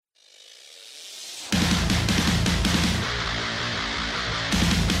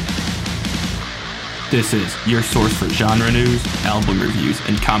This is your source for genre news, album reviews,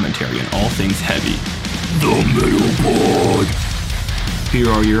 and commentary on all things heavy. The Metal Pod. Here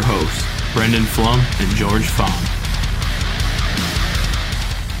are your hosts, Brendan Flum and George Fong.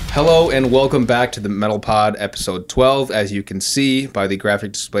 Hello and welcome back to the Metal Pod, episode 12. As you can see by the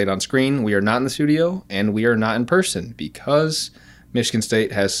graphic displayed on screen, we are not in the studio and we are not in person because Michigan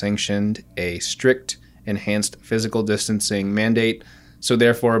State has sanctioned a strict, enhanced physical distancing mandate. So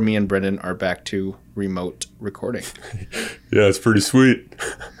therefore, me and Brendan are back to remote recording. Yeah, it's pretty sweet.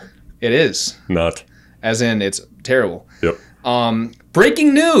 It is. Not. As in, it's terrible. Yep.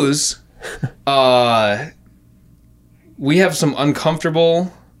 Breaking news. We have some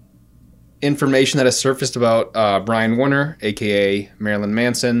uncomfortable information that has surfaced about Brian Warner, a.k.a. Marilyn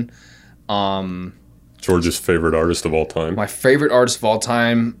Manson. George's favorite artist of all time. My favorite artist of all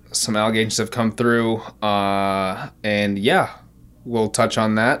time. Some allegations have come through. And yeah, we'll touch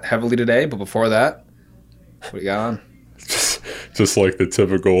on that heavily today. But before that, what do you got on? Just like the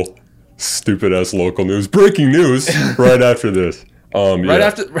typical stupid-ass local news. Breaking news right after this. Right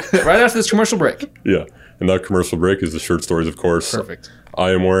after this commercial break. Yeah. And that commercial break is the shirt stories, of course. Perfect. I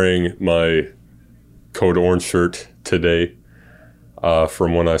am wearing my Code Orange shirt today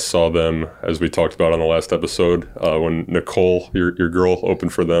from when I saw them, as we talked about on the last episode, when Nicole, your girl,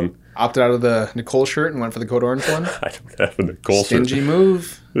 opened for them. Opted out of the Nicole shirt and went for the Code Orange one? I don't have a Nicole Stingy shirt.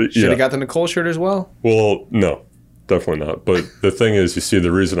 move. Should Yeah. have got the Nicole shirt as well. Well, no, definitely not. But the thing is, you see,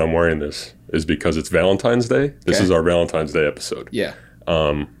 the reason I'm wearing this is because it's Valentine's Day. This Okay. is our Valentine's Day episode. Yeah.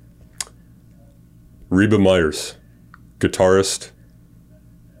 Reba Myers, guitarist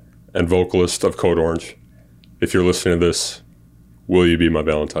and vocalist of Code Orange. If you're listening to this, will you be my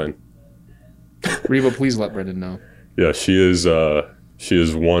Valentine? Reba, please let Brendan know. Yeah, she is one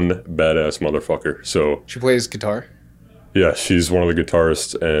badass motherfucker. So She plays guitar. yeah, she's one of the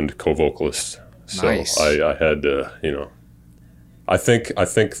guitarists and co-vocalists. So Nice. I had to, I think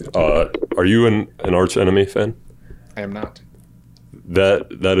are you an Arch Enemy fan? I am not.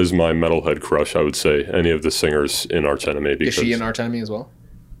 That is my metalhead crush, I would say. Any of the singers in Arch Enemy. Is she an arch enemy as well?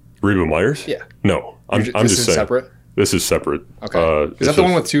 Reba Myers? Yeah. No, I'm This just is saying. separate? This is separate. Okay. Is that the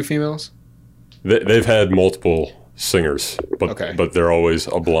one with two females? They've had multiple singers, Okay. but they're always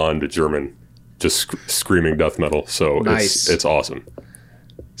a blonde German, just screaming death metal. So Nice. it's awesome.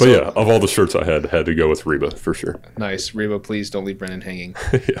 But yeah, of all the shirts I had to go with Reba for sure. Nice. Reba, please don't leave Brendan hanging.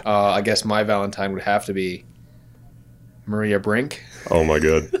 Yeah. I guess my Valentine would have to be Maria Brink. Oh my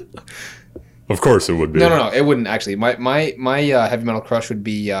god. Of course it would be. No. It wouldn't actually. My heavy metal crush would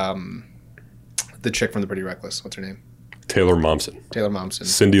be the chick from The Pretty Reckless. What's her name? Taylor Momsen. Taylor Momsen.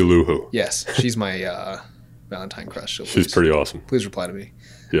 Cindy Lou Who. Yes, she's my Valentine crush. So She's pretty awesome. Please reply to me.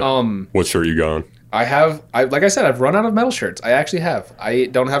 Yeah. What shirt you got on? Like I said, I've run out of metal shirts. I actually have. I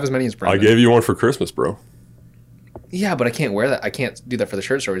don't have as many as I Brendan. gave you one for Christmas, bro. Yeah, but I can't wear that. I can't do that for the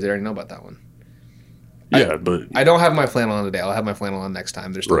shirt stories. They already know about that one. Yeah, but I don't have my flannel on today. I'll have my flannel on next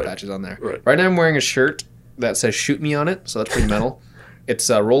time. There's no Right. patches on there. Right. Now I'm wearing a shirt that says "Shoot Me" on it, so that's pretty metal. It's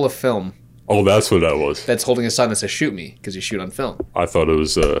a roll of film oh, that's what that was. that's holding a sign that says "Shoot Me" because you shoot on film. I thought it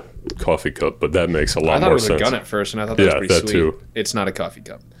was a coffee cup, but that makes a lot I thought more it was sense. a gun at first, and I thought that Yeah, was pretty that sweet. too. It's not a coffee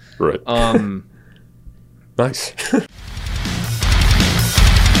cup. Right. Nice.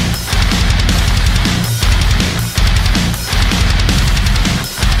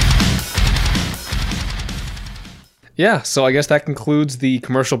 Yeah, so I guess that concludes the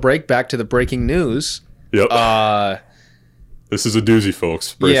commercial break. Back to the breaking news. Yep. This is a doozy,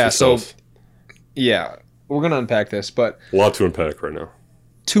 folks. Brace yourselves. Yeah, we're gonna unpack this, but A lot to unpack right now.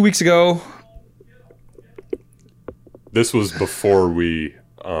 2 weeks ago, This was before we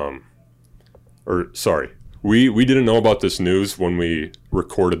we didn't know about this news when we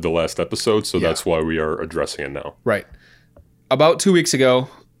recorded the last episode, so that's why we are addressing it now. right, about 2 weeks ago,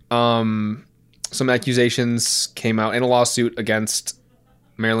 some accusations came out in a lawsuit against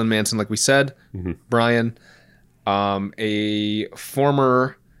Marilyn Manson, like we said, Brian, a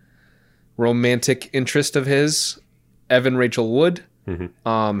former romantic interest of his, Evan Rachel Wood,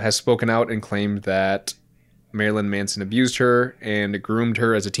 has spoken out and claimed that Marilyn Manson abused her and groomed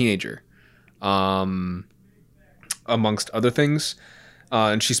her as a teenager, amongst other things.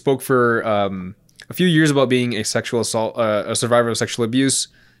 And she spoke for a few years about being a sexual assault, a survivor of sexual abuse.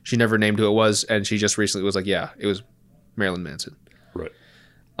 She never named who it was, and she just recently was like, yeah, it was Marilyn Manson. Right.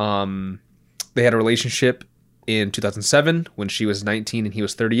 They had a relationship in 2007 when she was 19 and he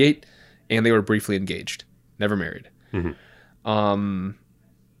was 38, and they were briefly engaged, never married.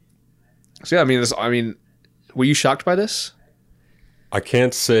 So yeah, I mean, were you shocked by this? I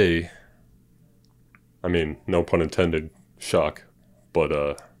can't say, I mean, no pun intended, shock,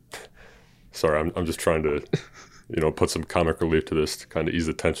 but Sorry, I'm just trying to, put some comic relief to this to kind of ease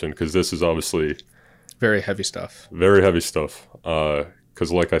the tension, because this is obviously very heavy stuff. Very heavy stuff.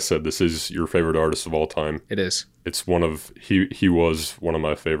 Because like I said, this is your favorite artist of all time. It is. It's he was one of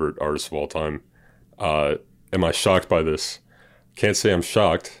my favorite artists of all time. Am I shocked by this? Can't say I'm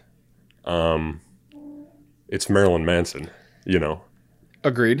shocked. It's Marilyn Manson,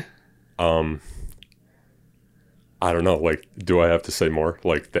 Agreed. I don't know. Like, do I have to say more?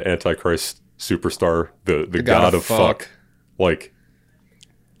 Like, the Antichrist superstar, the god of fuck. Like,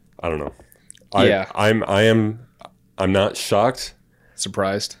 I don't know. I'm not shocked.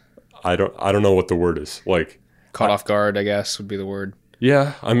 Surprised. I don't know what the word is. Like, caught off guard, I guess, would be the word.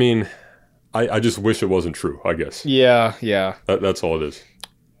 Yeah, I mean, I just wish it wasn't true, I guess. Yeah. That's all it is.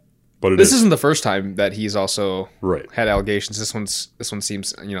 But this isn't the first time that he's also right. had allegations. This one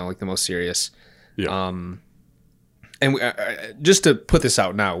seems, like the most serious. Yeah. And just to put this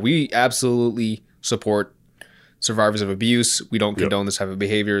out now, we absolutely support survivors of abuse. We don't condone this type of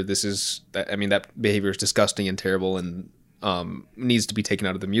behavior. That behavior is disgusting and terrible, and needs to be taken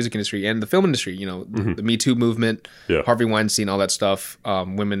out of the music industry and the film industry. The Me Too movement, Harvey Weinstein, all that stuff.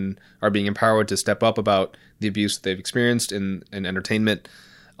 Women are being empowered to step up about the abuse that they've experienced in entertainment,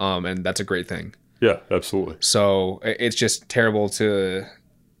 and that's a great thing. Yeah, absolutely. So it's just terrible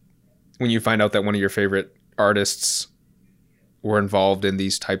when you find out that one of your favorite artists were involved in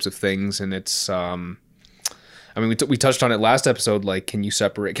these types of things, and it's we touched on it last episode. Like, can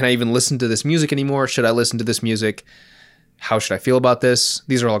I even listen to this music anymore? Should I listen to this music? How should I feel about this?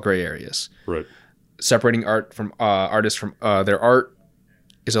 These are all gray areas. Right. Separating art from artists from their art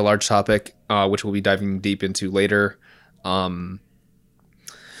is a large topic, which we'll be diving deep into later. I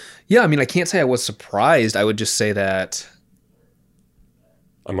can't say I was surprised. I would just say that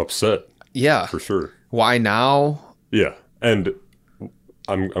I'm upset. Yeah, for sure. Why now? Yeah, and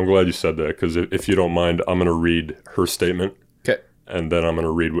I'm glad you said that, because if you don't mind, I'm going to read her statement. Okay. And then I'm going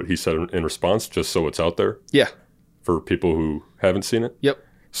to read what he said in response, just so it's out there. Yeah. For people who haven't seen it. Yep.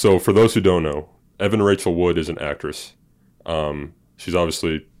 So for those who don't know, Evan Rachel Wood is an actress. She's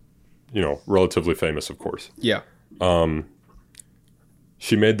obviously, relatively famous, of course. Yeah.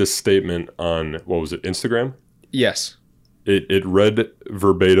 She made this statement on, what was it, Instagram? Yes. It read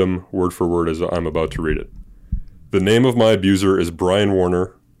verbatim, word for word, as I'm about to read it. The name of my abuser is Brian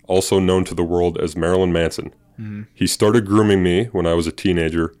Warner, also known to the world as Marilyn Manson. Mm-hmm. He started grooming me when I was a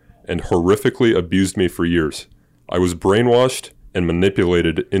teenager and horrifically abused me for years. I was brainwashed and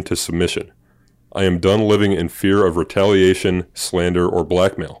manipulated into submission. I am done living in fear of retaliation, slander, or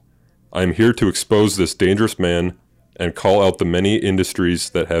blackmail. I am here to expose this dangerous man and call out the many industries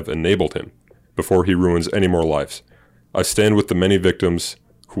that have enabled him before he ruins any more lives. I stand with the many victims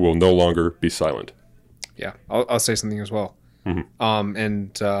who will no longer be silent. Yeah, I'll say something as well.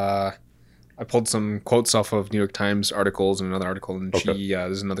 Mm-hmm. I pulled some quotes off of New York Times articles and another article, and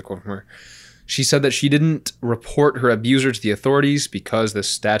there's another quote from her. She said that she didn't report her abuser to the authorities because the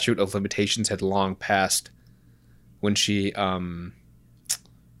statute of limitations had long passed when she and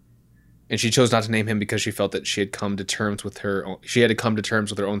she chose not to name him because she felt that she had come to terms with her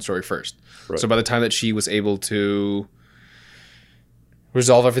own story first. Right. So by the time that she was able to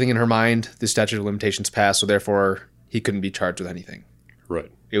resolve everything in her mind, the statute of limitations passed, so therefore he couldn't be charged with anything.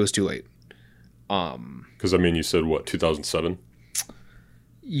 Right. It was too late. Because you said what, 2007?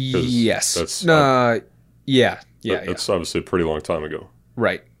 Yes. That's yeah. That's obviously a pretty long time ago.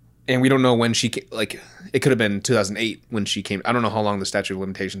 Right. And we don't know when she it could have been 2008 when she came. I don't know how long the statute of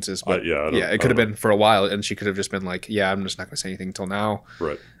limitations is, but it could have been for a while, and she could have just been like, yeah, I'm just not going to say anything until now.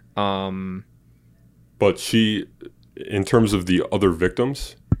 Right. But she, in terms of the other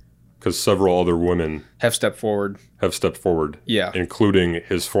victims, because several other women have stepped forward. Yeah. Including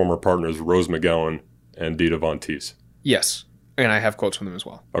his former partners, Rose McGowan and Dita Von Teese. Yes. And I have quotes from them as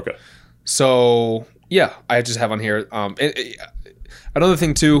well. Okay. So, yeah, I just have on here. Another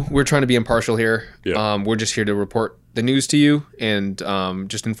thing, too, we're trying to be impartial here. Yeah. We're just here to report the news to you and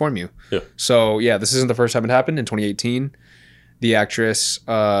just inform you. Yeah. So, yeah, this isn't the first time it happened. In 2018, the actress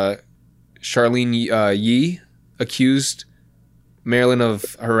Charlene Yee accused Marilyn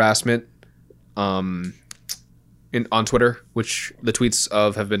of harassment on Twitter, which the tweets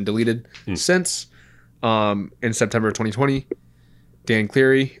of have been deleted since. In September of 2020, Dan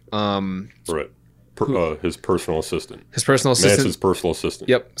Cleary, right, his personal assistant, Manson's personal assistant,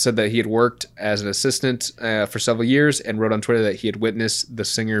 yep, said that he had worked as an assistant for several years and wrote on Twitter that he had witnessed the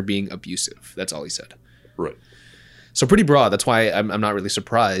singer being abusive. That's all he said. Right. So pretty broad. That's why I'm not really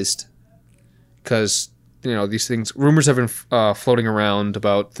surprised, because these things, rumors have been floating around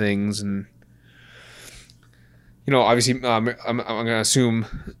about things, and obviously I'm going to assume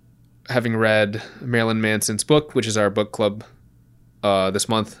having read Marilyn Manson's book, which is our book club this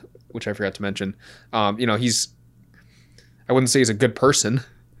month, which I forgot to mention. I wouldn't say he's a good person.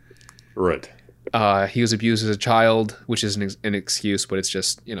 Right. He was abused as a child, which is an excuse, but it's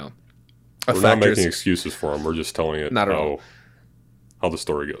just, a We're not making excuses for him. We're just telling it how the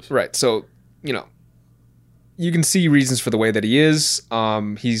story goes. Right. So, you can see reasons for the way that he is.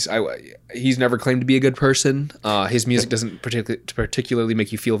 He's never claimed to be a good person. His music doesn't particularly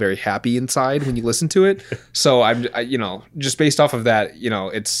make you feel very happy inside when you listen to it. So just based off of that,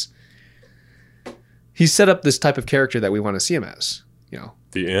 he's set up this type of character that we want to see him as.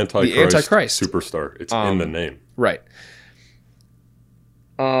 The Antichrist superstar. It's in the name. Right.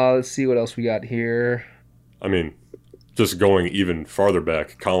 Let's see what else we got here. I mean, just going even farther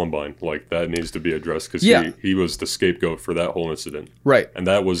back, Columbine, like that needs to be addressed because he was the scapegoat for that whole incident. Right. And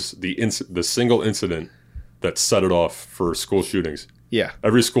that was the single incident that set it off for school shootings. Yeah.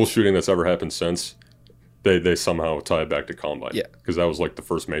 Every school shooting that's ever happened since, they somehow tie it back to Columbine. Yeah. Because that was like the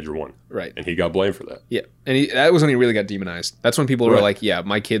first major one. Right. And he got blamed for that. Yeah. And that was when he really got demonized. That's when people were like, yeah,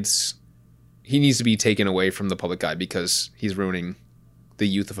 my kid's, he needs to be taken away from the public eye because he's ruining the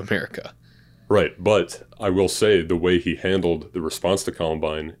youth of America. Right. But I will say the way he handled the response to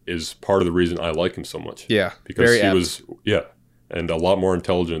Columbine is part of the reason I like him so much. Yeah. Because was, and a lot more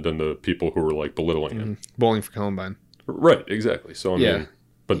intelligent than the people who were like belittling him. Bowling for Columbine. Right. Exactly. So, I mean,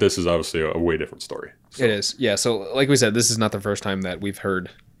 but this is obviously a way different story. So. It is. Yeah. So like we said, this is not the first time that we've heard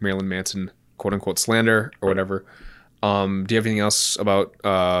Marilyn Manson, quote unquote, slander or whatever. Do you have anything else about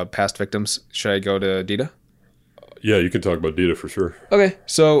past victims? Should I go to Dita? Yeah, you can talk about Dita for sure. Okay.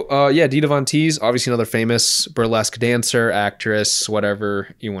 So, Dita Von Teese, obviously another famous burlesque dancer, actress,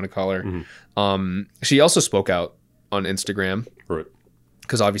 whatever you want to call her. Mm-hmm. She also spoke out on Instagram. Right.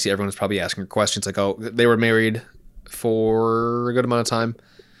 Because obviously everyone was probably asking her questions like, oh, they were married for a good amount of time.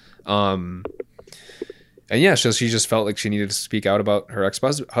 So she just felt like she needed to speak out about her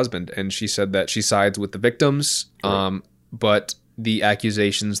ex-husband. And she said that she sides with the victims, but the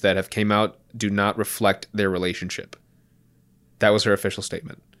accusations that have came out do not reflect their relationship. That was her official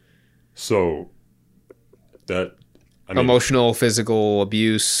statement. So that... emotional, physical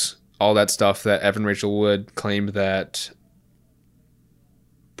abuse, all that stuff that Evan Rachel Wood claimed that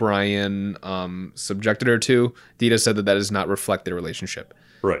Brian subjected her to, Dita said that does not reflect their relationship.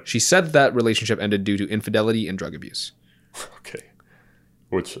 Right. She said that relationship ended due to infidelity and drug abuse. Okay.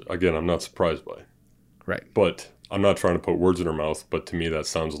 Which, again, I'm not surprised by. Right. But I'm not trying to put words in her mouth, but to me that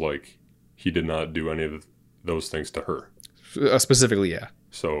sounds like he did not do any of those things to her. Specifically, yeah.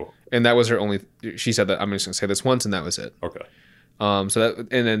 So. And that was her only... She said that, I'm just going to say this once, and that was it. Okay.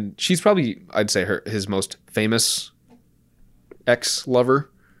 And then she's probably, I'd say, his most famous ex-lover.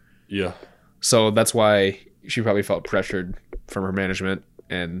 Yeah. So that's why she probably felt pressured from her management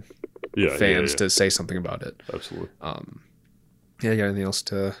and fans to say something about it. Absolutely. You got anything else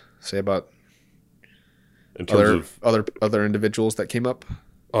to say about in terms of other individuals that came up?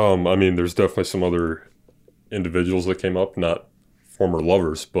 There's definitely some other individuals that came up, not former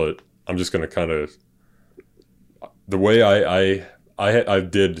lovers, but I'm just going to kind of the way I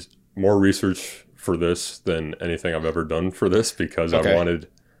did more research for this than anything I've ever done for this because I wanted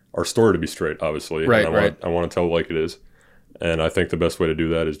our story to be straight, obviously. Right, and I want to tell it like it is. And I think the best way to do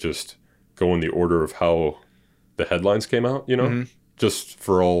that is just go in the order of how the headlines came out, just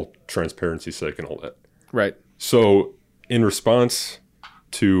for all transparency's sake and all that. Right. So in response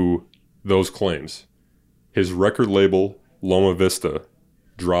to those claims, his record label, Loma Vista,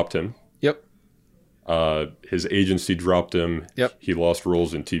 dropped him. Yep. His agency dropped him. Yep. He lost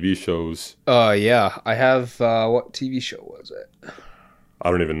roles in TV shows. Yeah. I have, what TV show was it? I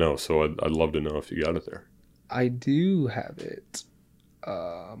don't even know, so I'd love to know if you got it there. I do have it.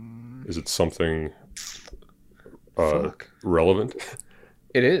 Is it something relevant?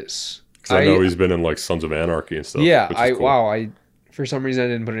 It is. Because I know he's been in like Sons of Anarchy and stuff. Yeah, cool. For some reason I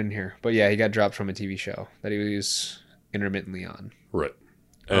didn't put it in here. But yeah, he got dropped from a TV show that he was intermittently on. Right.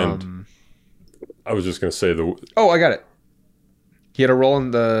 And I was just going to say I got it. He had a role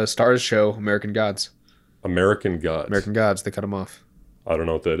in the Starz show, American Gods. American Gods. They cut him off. I don't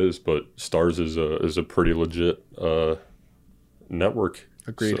know what that is, but Starz is a pretty legit network.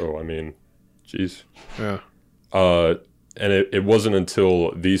 Agreed. So, geez. Yeah. And it wasn't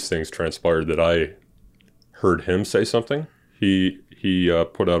until these things transpired that I heard him say something. He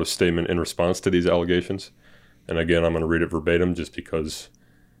put out a statement in response to these allegations. And again, I'm going to read it verbatim just because,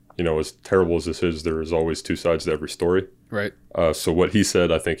 as terrible as this is, there is always two sides to every story. Right. So what he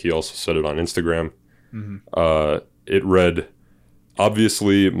said, I think he also said it on Instagram. Mm-hmm. It read,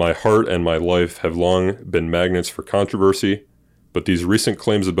 "Obviously, my heart and my life have long been magnets for controversy. but these recent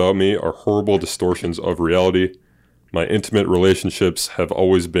claims about me are horrible distortions of reality. My intimate relationships have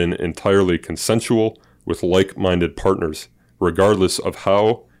always been entirely consensual with like-minded partners, regardless of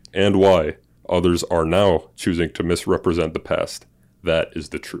how and why others are now choosing to misrepresent the past. That is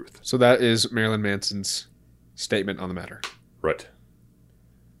the truth. So that is Marilyn Manson's statement on the matter. Right.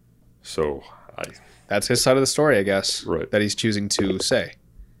 So that's his side of the story, I guess. Right. That he's choosing to say.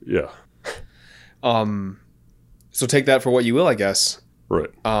 Yeah. So take that for what you will, I guess. Right.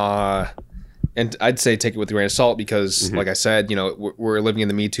 And I'd say take it with a grain of salt because, like I said, we're living in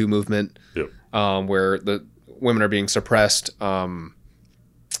the Me Too movement, where the women are being suppressed for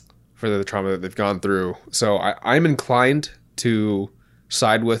the trauma that they've gone through. So I'm inclined to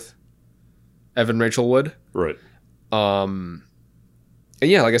side with Evan Rachel Wood. Right. And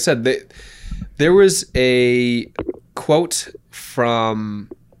yeah, like I said, there was a quote from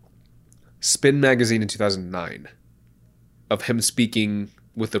Spin magazine in 2009 of him speaking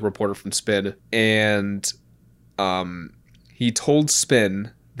with the reporter from Spin, and he told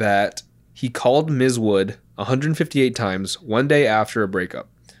Spin that he called Ms. Wood 158 times one day after a breakup.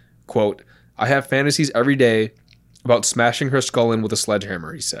 Quote, "I have fantasies every day about smashing her skull in with a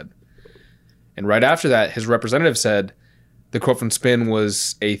sledgehammer," he said. And right after that, his representative said the quote from Spin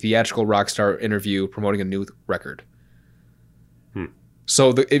was a theatrical rock star interview promoting a new record.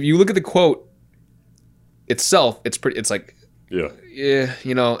 So if you look at the quote itself, it's like,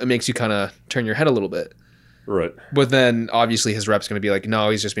 it makes you kind of turn your head a little bit. Right. But then obviously his rep's going to be like, no,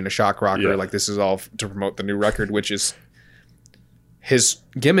 he's just being a shock rocker. Yeah. Like this is all to promote the new record, which is his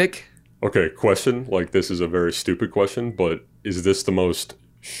gimmick. Okay, question. Like this is a very stupid question, but is this the most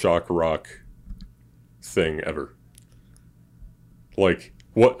shock rock thing ever? Like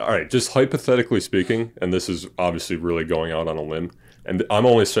what? All right, just hypothetically speaking, and this is obviously really going out on a limb, and I'm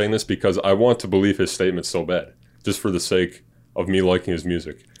only saying this because I want to believe his statement so bad, just for the sake of me liking his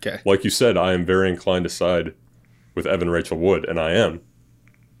music. Okay. Like you said, I am very inclined to side with Evan Rachel Wood, and I am,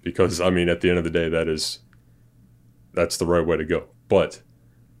 because I mean, at the end of the day, that's the right way to go. But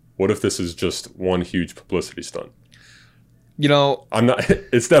what if this is just one huge publicity stunt? I'm not.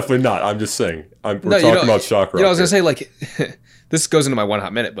 It's definitely not. I'm just saying. We're talking about shock rock. I was gonna say like, this goes into my one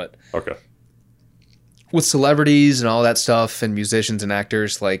hot minute, but okay. With celebrities and all that stuff, and musicians and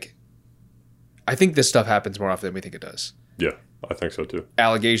actors, like, I think this stuff happens more often than we think it does. Yeah, I think so too.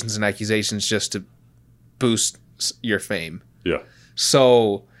 Allegations and accusations just to boost your fame. Yeah.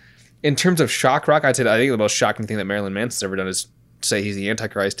 So, in terms of shock rock, I think the most shocking thing that Marilyn Manson's ever done is say he's the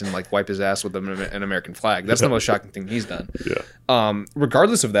Antichrist and like wipe his ass with an American flag. That's the most shocking thing he's done. Yeah.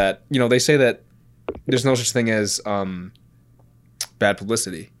 Regardless of that, they say that there's no such thing as bad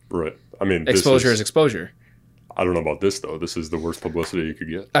publicity. Right. I mean, exposure is exposure. I don't know about this though. This is the worst publicity you could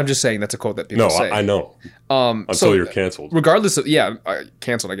get. I'm just saying that's a quote that people say. No, I know. Until you're canceled. Regardless of,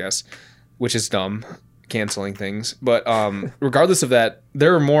 canceled, I guess, which is dumb, canceling things. But regardless of that,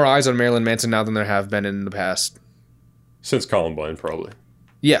 there are more eyes on Marilyn Manson now than there have been in the past. Since Columbine, probably.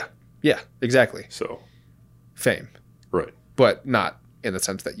 Yeah, exactly. So. Fame. Right. But not in the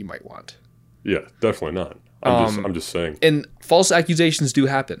sense that you might want. Yeah, definitely not. I'm just saying. And false accusations do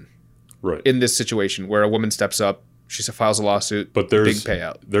happen. Right. In this situation where a woman steps up, she files a lawsuit, but there's big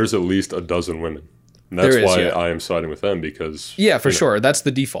payout. There's at least a dozen women. And that's why I am siding with them because... Yeah, for sure. That's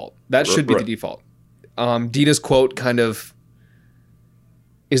the default. That should be the default. Dita's quote kind of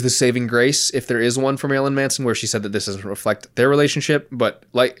is the saving grace, if there is one, for Marilyn Manson, where she said that this doesn't reflect their relationship. But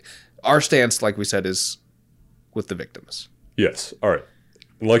like our stance, like we said, is with the victims. Yes. All right.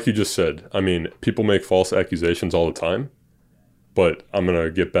 And like you just said, I mean, people make false accusations all the time. But I'm going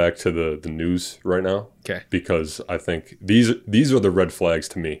to get back to the news right now. Okay. Because I think these are the red flags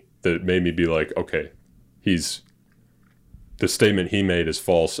to me that made me be like, okay, the statement he made is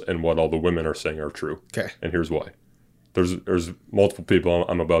false and what all the women are saying are true. Okay. And here's why. There's multiple people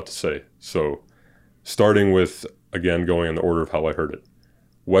I'm about to say. So starting with, again, going in the order of how I heard it.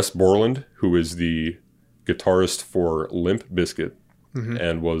 Wes Borland, who is the guitarist for Limp Bizkit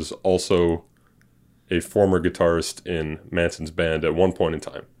and was also a former guitarist in Manson's band at one point in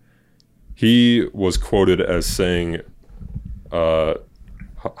time. He was quoted as saying, how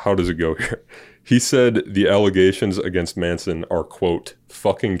does it go here? He said the allegations against Manson are, quote,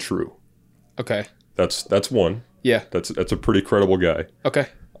 fucking true. Okay. That's one. Yeah. That's a pretty credible guy. Okay.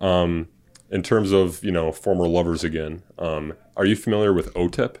 In terms of, former lovers again, are you familiar with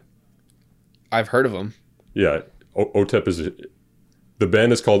OTEP? Pretty heard of him. Yeah. OTEP is... The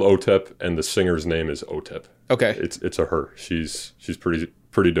band is called OTEP, and the singer's name is OTEP. Okay. It's a her. She's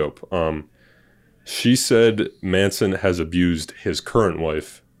pretty dope. She said Manson has abused his current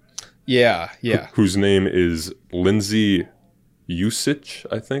wife. Yeah. Whose name is Lindsay Usich,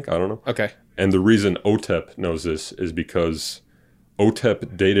 I think. I don't know. Okay. And the reason Otep knows this is because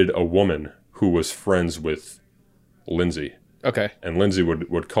Otep dated a woman who was friends with Lindsay. Okay. And Lindsay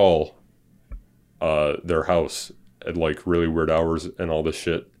would call their house at like really weird hours and all this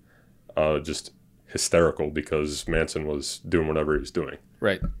shit. Just hysterical because Manson was doing whatever he was doing.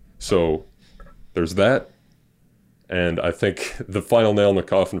 Right. So there's that. And I think the final nail in the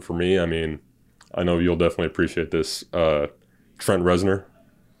coffin for me, I mean, I know you'll definitely appreciate this. Trent Reznor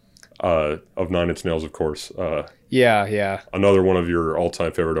of Nine Inch Nails, of course. Yeah. Another one of your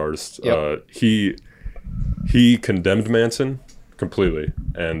all-time favorite artists. Yep. He condemned Manson completely.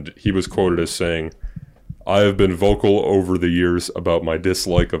 And he was quoted as saying, "I have been vocal over the years about my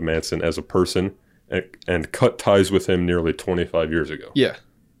dislike of Manson as a person and cut ties with him nearly 25 years ago." Yeah.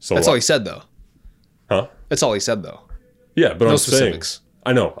 So that's all he said, though. Huh? That's all he said, though. Yeah, but No I'm specifics.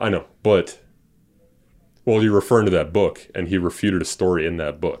 saying... I know. But... Well, you're referring to that book, and he refuted a story in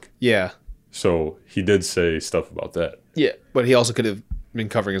that book. Yeah. So he did say stuff about that. Yeah, but he also could have been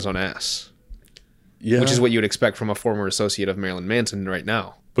covering his own ass. Yeah. Which is what you would expect from a former associate of Marilyn Manson right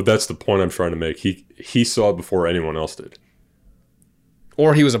now. But that's the point I'm trying to make. He saw it before anyone else did.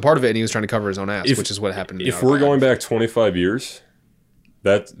 Or he was a part of it and he was trying to cover his own ass, which is what happened. If we're going back 25 years,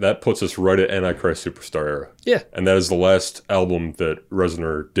 that puts us right at Antichrist Superstar era. Yeah. And that is the last album that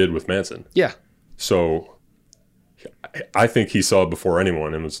Reznor did with Manson. Yeah. So I think he saw it before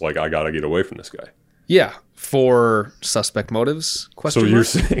anyone and was like, I got to get away from this guy. Yeah. For suspect motives? So you're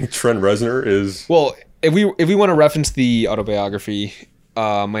saying Trent Reznor is... Well, if we want to reference the autobiography,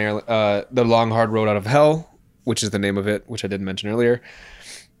 The Long Hard Road Out of Hell, which is the name of it, which I didn't mention earlier.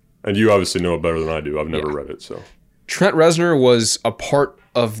 And you obviously know it better than I do. I've never read it, so... Trent Reznor was a part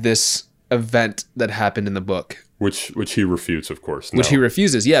of this event that happened in the book. Which he refutes, of course. Which he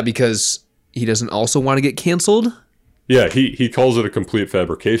refuses, yeah, because he doesn't also want to get canceled. Yeah, he calls it a complete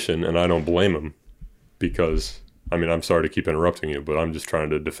fabrication, and I don't blame him. Because, I mean, I'm sorry to keep interrupting you, but I'm just trying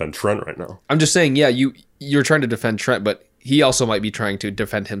to defend Trent right now. I'm just saying, yeah, you're trying to defend Trent, but he also might be trying to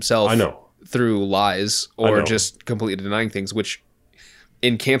defend himself. I know. Through lies or just completely denying things, which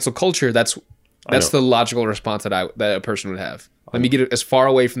in cancel culture, that's the logical response that a person would have. Let me get it as far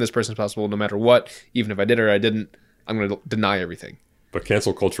away from this person as possible, no matter what. Even if I did or I didn't, I'm going to deny everything. But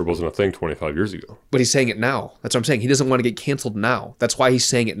cancel culture wasn't a thing 25 years ago. But he's saying it now. That's what I'm saying. He doesn't want to get canceled now. That's why he's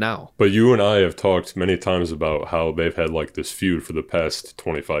saying it now. But you and I have talked many times about how they've had like this feud for the past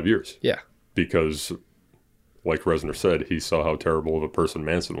 25 years. Yeah. Because, like Reznor said, he saw how terrible of a person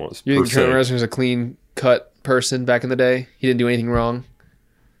Manson was. You think Trent Reznor was a clean-cut person back in the day? He didn't do anything wrong?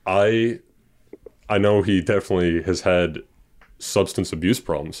 I know he definitely has had substance abuse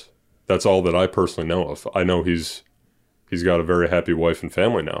problems. That's all that I personally know of. I know he's got a very happy wife and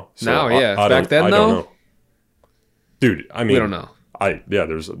family now. So now, yeah. Back then, though? Don't know. Dude, I mean... We don't know.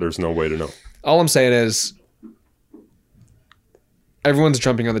 There's no way to know. All I'm saying is everyone's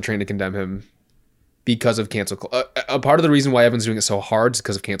jumping on the train to condemn him because of cancel culture. A part of the reason why everyone's doing it so hard is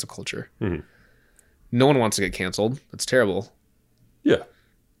because of cancel culture. Mm-hmm. No one wants to get canceled. That's terrible. Yeah.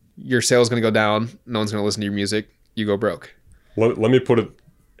 Your sales going to go down. No one's going to listen to your music. You go broke. Let me put it...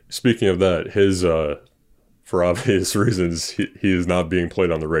 Speaking of that, his... for obvious reasons, he is not being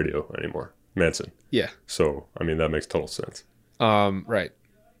played on the radio anymore. Manson. Yeah. So, I mean, that makes total sense. Right.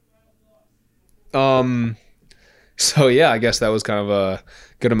 So, yeah, I guess that was kind of a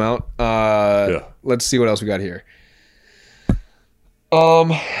good amount. Yeah. Let's see what else we got here.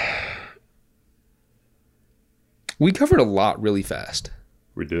 We covered a lot really fast.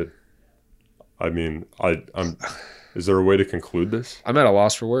 We did. I mean, I'm... Is there a way to conclude this? I'm at a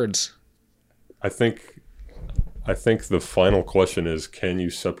loss for words. I think the final question is, can you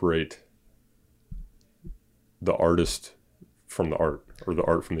separate the artist from the art, or the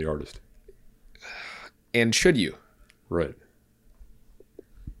art from the artist? And should you? Right.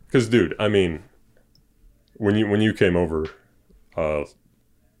 Because, dude, I mean, when you came over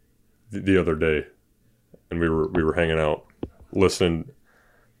the other day, and we were hanging out, listening,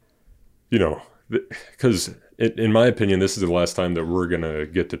 you know, because in my opinion, this is the last time that we're gonna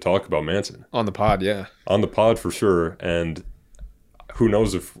get to talk about Manson on the pod. Yeah, on the pod for sure. And who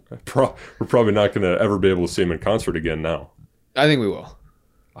knows if we're probably not gonna ever be able to see him in concert again. Now, I think we will.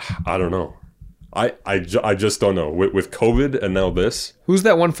 I don't know. I just don't know. With COVID and now this. Who's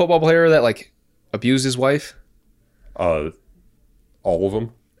that one football player that like abused his wife? All of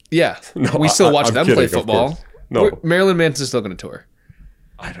them. Yeah, no, we still watch them play football. No, Marilyn Manson's still going to tour.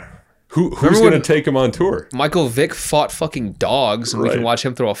 I don't know. Who's going to take him on tour? Michael Vick fought fucking dogs, and we can watch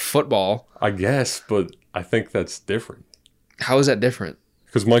him throw a football. I guess, but I think that's different. How is that different?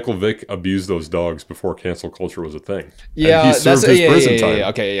 Because Michael Vick abused those dogs before cancel culture was a thing. Yeah, and he served his prison time. Yeah.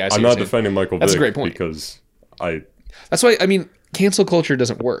 Okay, yeah. I see I'm what not you're saying. defending Michael That's Vick a great point. because That's why, I mean, cancel culture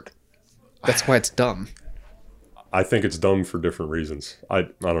doesn't work. That's why it's dumb. I think it's dumb for different reasons. I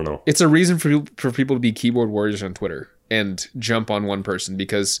don't know. It's a reason for people to be keyboard warriors on Twitter and jump on one person,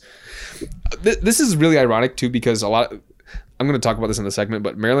 because this is really ironic too, because I'm going to talk about this in the segment,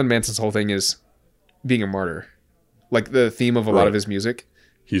 but Marilyn Manson's whole thing is being a martyr. Like the theme of a lot of his music.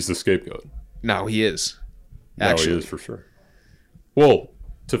 He's the scapegoat. No, he is. Actually. No, he is for sure. Well,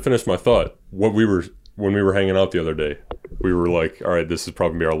 to finish my thought, when we were hanging out the other day, we were like, all right, this is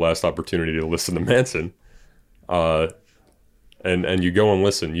probably our last opportunity to listen to Manson. And you go and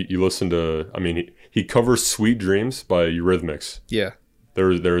listen. You listen to, I mean, he covers Sweet Dreams by Eurythmics. Yeah.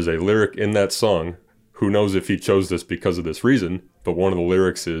 There is a lyric in that song. Who knows if he chose this because of this reason, but one of the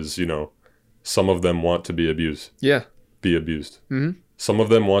lyrics is, some of them want to be abused. Yeah. Be abused. Mm-hmm. Some of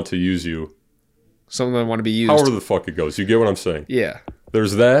them want to use you. Some of them want to be used. However the fuck it goes. You get what I'm saying? Yeah.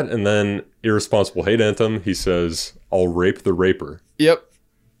 There's that, and then Irresponsible Hate Anthem, he says, I'll rape the raper. Yep.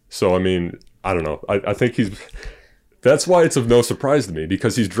 So, I mean, I don't know. I think that's why it's of no surprise to me,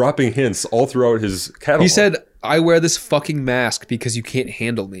 because he's dropping hints all throughout his catalog. He said, I wear this fucking mask because you can't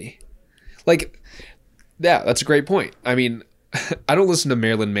handle me. Like, yeah, that's a great point. I mean, I don't listen to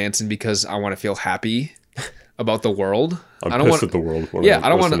Marilyn Manson because I want to feel happy about the world. I don't want at the world. Yeah, I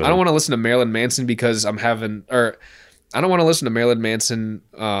don't want to listen to Marilyn Manson because I don't want to listen to Marilyn Manson.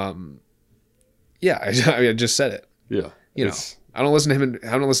 Yeah, I just said it. Yeah, I don't listen to him.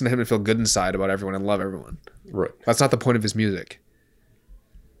 I don't listen to him and feel good inside about everyone and love everyone. Right. That's not the point of his music.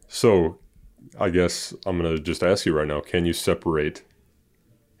 So, I guess I'm gonna just ask you right now: can you separate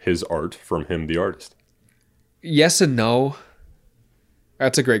his art from him, the artist? Yes and no.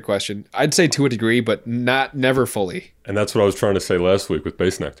 That's a great question. I'd say to a degree, but never fully. And that's what I was trying to say last week with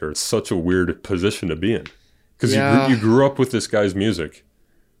Bass Nectar. It's such a weird position to be in. Because you grew up with this guy's music,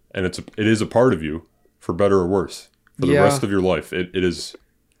 and it is a part of you, for better or worse, for the rest of your life. It is.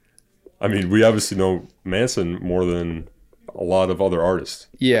 I mean, we obviously know Manson more than a lot of other artists.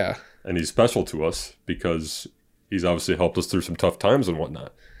 Yeah. And he's special to us because he's obviously helped us through some tough times and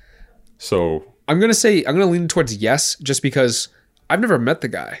whatnot. So I'm going to lean towards yes, just because I've never met the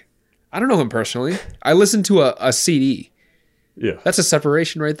guy. I don't know him personally. I listened to a CD. Yeah. That's a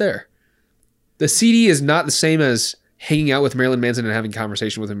separation right there. The CD is not the same as hanging out with Marilyn Manson and having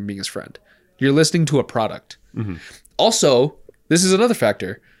conversation with him and being his friend. You're listening to a product. Mm-hmm. Also, this is another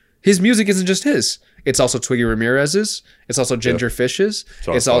factor. His music isn't just his. It's also Twiggy Ramirez's. It's also Ginger Fish's.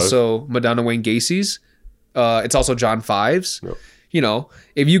 It's also Madonna Wayne Gacy's. It's also John Five's. Yep.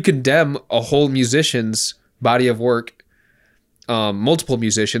 If you condemn a whole musician's body of work, multiple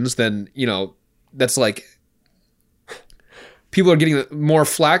musicians, then, that's like people are getting more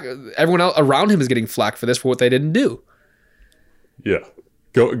flack. Everyone else around him is getting flack for this, for what they didn't do. Yeah.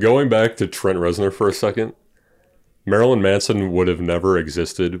 Going back to Trent Reznor for a second, Marilyn Manson would have never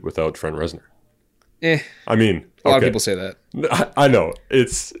existed without Trent Reznor. I mean, a lot of people say that. I know.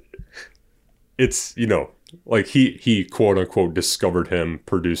 It's like he quote unquote discovered him,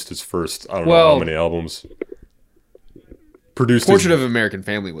 produced his first, I don't know how many albums. Portrait of American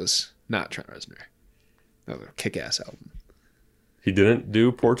Family was not Trent Reznor. That was a kick-ass album. He didn't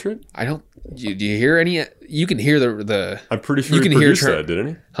do Portrait? Do you hear any? You can hear the. I'm pretty sure he produced that, didn't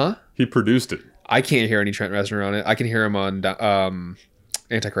he? Huh? He produced it. I can't hear any Trent Reznor on it. I can hear him on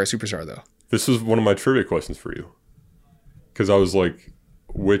Antichrist Superstar, though. This was one of my trivia questions for you. Because I was like,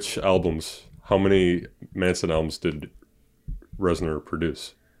 which albums, how many Manson albums did Reznor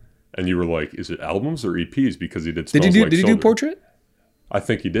produce? And you were like, is it albums or EPs? Because he did Smells Like Children. Did he do Portrait? I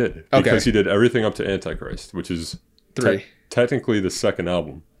think he did. Because he did everything up to Antichrist, which is 3. Technically the second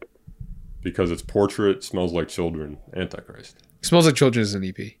album. Because it's Portrait, Smells Like Children, Antichrist. Smells Like Children is an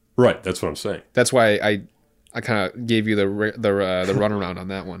EP. Right, that's what I'm saying. That's why I kind of gave you the runaround on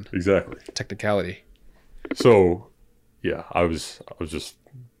that one. Exactly. Technicality. So, yeah, I was just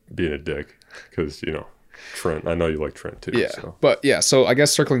being a dick because, Trent, I know you like Trent too. Yeah. So. But yeah, so I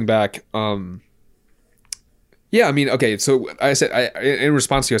guess circling back, yeah, I mean, okay, so I said, in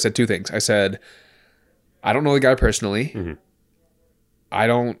response to you, I said 2 things. I said, I don't know the guy personally. Mm-hmm.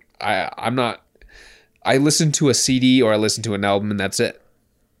 I listen to a CD or I listen to an album and that's it.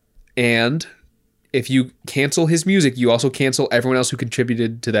 And if you cancel his music, you also cancel everyone else who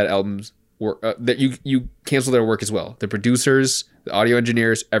contributed to that album's work. That you cancel their work as well. The producers, the audio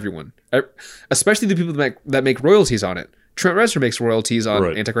engineers, everyone. Especially the people that make royalties on it. Trent Reznor makes royalties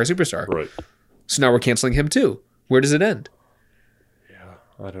on Antichrist Superstar. Right. So now we're canceling him too. Where does it end? Yeah,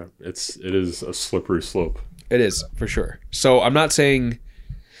 it is a slippery slope. It is, for sure. So I'm not saying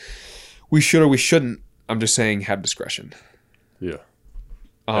we should or we shouldn't. I'm just saying have discretion. Yeah.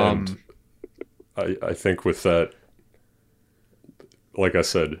 And I think with that, like I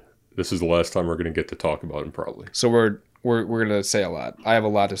said, this is the last time we're going to get to talk about him probably. So we're going to say a lot. I have a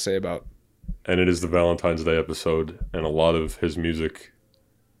lot to say about. And it is the Valentine's Day episode, and a lot of his music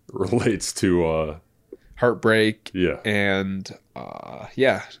relates to heartbreak. Yeah. And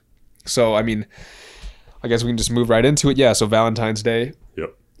yeah. So I mean, I guess we can just move right into it. Yeah. So Valentine's Day.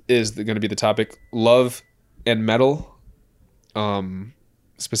 Yep. Is going to be the topic, love and metal,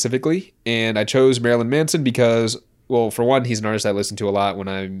 specifically. And I chose Marilyn Manson because, well, for one, he's an artist I listen to a lot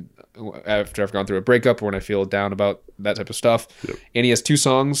after I've gone through a breakup or when I feel down about that type of stuff. Yep. And he has 2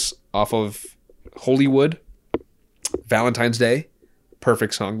 songs off of Hollywood, Valentine's Day,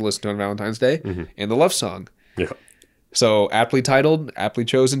 perfect song to listen to on Valentine's Day, and the love song. Yeah. So aptly titled, aptly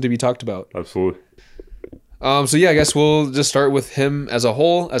chosen to be talked about. Absolutely. So yeah, I guess we'll just start with him as a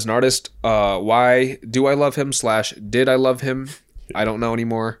whole, as an artist. Why do I love him / did I love him? I don't know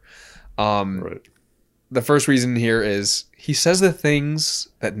anymore. Right. The first reason here is he says the things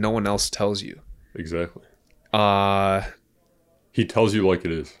that no one else tells you. Exactly. He tells you like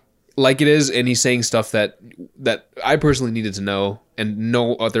it is. Like it is, and he's saying stuff that I personally needed to know, and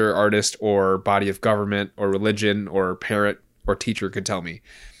no other artist or body of government or religion or parent or teacher could tell me.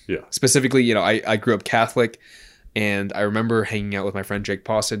 Yeah. Specifically, you know, I grew up Catholic, and I remember hanging out with my friend Jake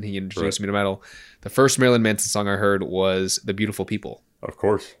Pawson. He introduced me to metal. The first Marilyn Manson song I heard was "The Beautiful People." Of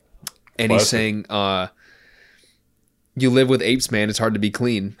course. And Classic. he's saying, "You live with apes, man. It's hard to be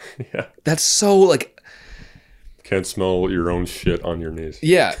clean." Yeah. That's so like. Can't smell your own shit on your knees.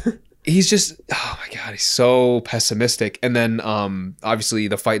 Yeah. He's just, oh my God, he's so pessimistic. And then obviously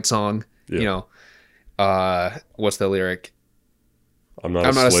the fight song, you know, what's the lyric? I'm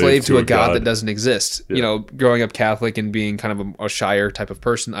not a slave to a God that doesn't exist. Yeah. You know, growing up Catholic and being kind of a shyer type of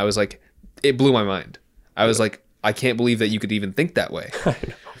person, I was like, it blew my mind. I was like, I can't believe that you could even think that way. I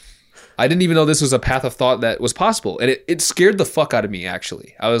know. I didn't even know this was a path of thought that was possible. And it scared the fuck out of me,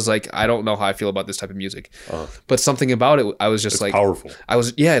 actually. I was like, I don't know how I feel about this type of music. But something about it, I was just It's like... powerful.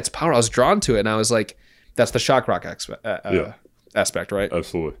 It's powerful. I was drawn to it, and I was like, that's the shock rock aspect, right?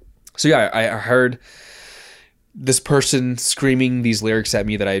 Absolutely. So yeah, I heard this person screaming these lyrics at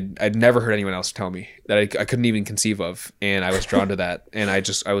me that I'd never heard anyone else tell me, that I couldn't even conceive of, and I was drawn to that, and I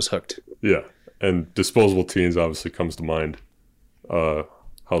was hooked. Yeah. And Disposable Teens obviously comes to mind.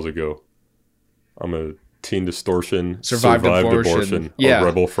 How's it go? I'm a teen distortion, survived abortion, a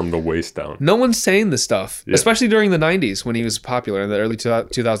rebel from the waist down. No one's saying this stuff, especially during the 90s when he was popular, in the early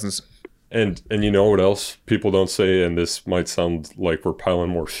 2000s. And you know what else people don't say, and this might sound like we're piling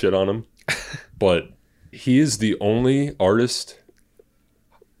more shit on him, but he is the only artist,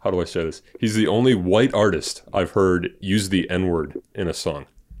 how do I say this? He's the only white artist I've heard use the N-word in a song.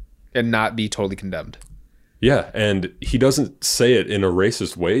 And not be totally condemned. Yeah, and he doesn't say it in a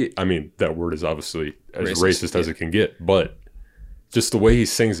racist way. I mean, that word is obviously as racist as it can get, but just the way he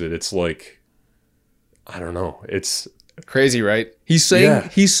sings it, it's like, I don't know. It's crazy, right? He's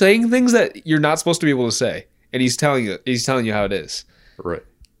saying things that you're not supposed to be able to say, and he's telling you how it is. Right.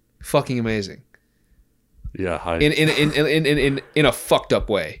 Fucking amazing. Yeah. In a fucked up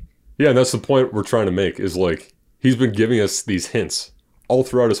way. Yeah, and that's the point we're trying to make, is like, he's been giving us these hints all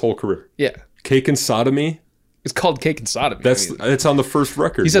throughout his whole career. Yeah. Cake and Sodomy. It's called Cake and Sodomy. It's on the first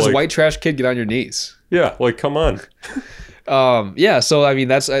record. He says, "White trash kid, get on your knees." Yeah, like, come on. Yeah, so I mean,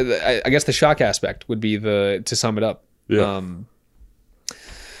 that's I guess the shock aspect would be to sum it up. Yeah.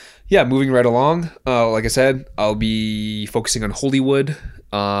 Yeah, moving right along. Like I said, I'll be focusing on Hollywood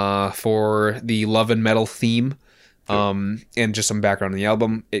for the love and metal theme, and just some background on the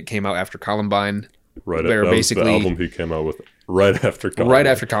album. It came out after Columbine. Right. That was the album he came out with right after Columbine. Right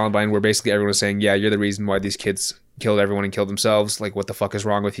after Columbine, where basically everyone was saying, yeah, you're the reason why these kids killed everyone and killed themselves. Like, what the fuck is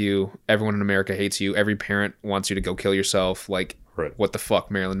wrong with you? Everyone in America hates you. Every parent wants you to go kill yourself. Like, What the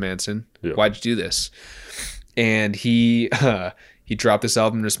fuck, Marilyn Manson? Yeah. Why'd you do this? And he dropped this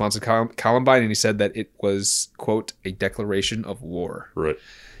album in response to Columbine, and he said that it was, quote, a declaration of war. Right.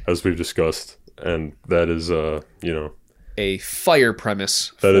 As we've discussed. And that is, a fire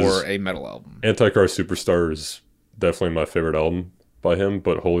premise for a metal album. Antichrist Superstar is definitely my favorite album by him,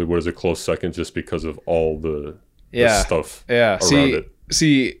 but Hollywood is a close second just because of all the stuff around it.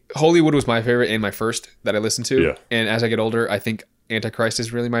 See, Hollywood was my favorite and my first that I listened to. Yeah. And as I get older, I think Antichrist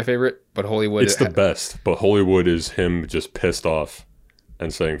is really my favorite, but Hollywood... It's the best, but Hollywood is him just pissed off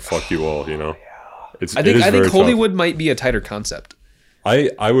and saying, fuck you all, you know? Yeah. I think Hollywood might be a tighter concept.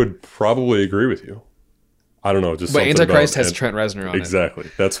 I would probably agree with you. I don't know. But Antichrist has Trent Reznor on it. Exactly.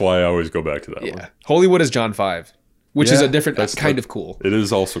 That's why I always go back to that one. Hollywood is John 5, which is a different kind of cool. It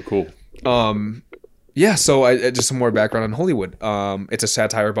is also cool. Yeah, so just some more background on Hollywood. It's a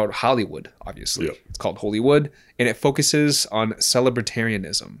satire about Hollywood, obviously. Yep. It's called Hollywood, and it focuses on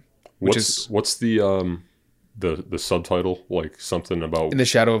celebritarianism, What's the subtitle? Like something about in the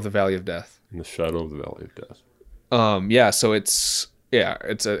shadow of the Valley of Death. In the shadow of the Valley of Death. Yeah, so it's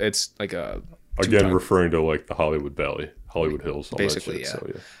like a again referring to like the Hollywood Valley, Hollywood Hills, all basically, that shit, yeah.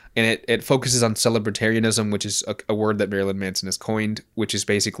 So, yeah. And it focuses on celebritarianism, which is a word that Marilyn Manson has coined, which is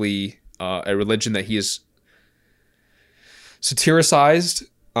basically a religion that he has satiricized.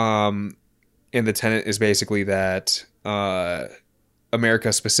 And the tenet is basically that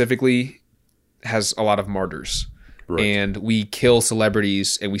America specifically has a lot of martyrs, right. And we kill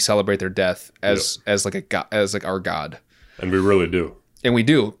celebrities and we celebrate their death as like our god. And we really do. And we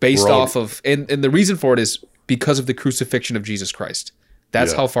do, based off of, and the reason for it is because of the crucifixion of Jesus Christ.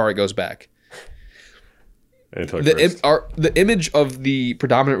 That's how far it goes back. The image of the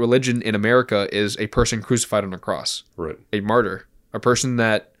predominant religion in America is a person crucified on a cross. Right. A martyr. A person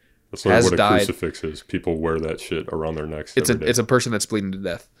that that's has what a died. Crucifix is. People wear that shit around their necks. It's a person that's bleeding to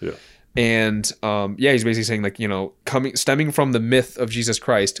death. Yeah. And he's basically saying, like, stemming from the myth of Jesus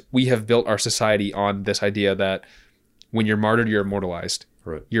Christ, we have built our society on this idea that when you're martyred, you're immortalized.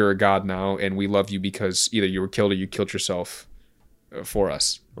 Right. You're a god now, and we love you because either you were killed or you killed yourself for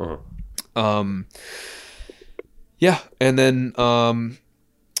us. Uh-huh. Yeah, and then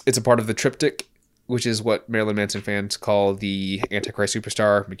it's a part of the triptych, which is what Marilyn Manson fans call the Antichrist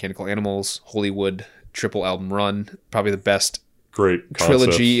Superstar, Mechanical Animals, Hollywood, triple album run, probably the best great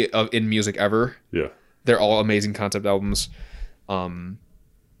trilogy in music ever. Yeah, they're all amazing concept albums.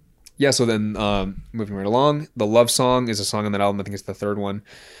 So then moving right along, the Love Song is a song on that album. I think it's the third one.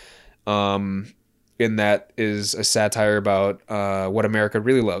 And that is a satire about what America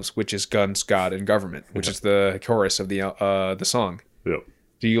really loves, which is guns, God, and government, which is the chorus of the song. Yep.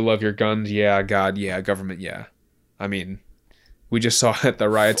 Do you love your guns? Yeah. God, yeah. Government, yeah. I mean, we just saw at the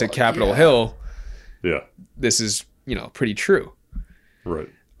riots at Capitol Hill. Yeah. This is, pretty true. Right.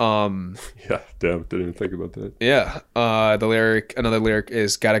 Yeah, damn, didn't even think about that. Yeah. Another lyric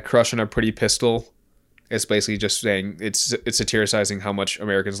is "Got a crush on a pretty pistol." It's basically just saying it's satirizing how much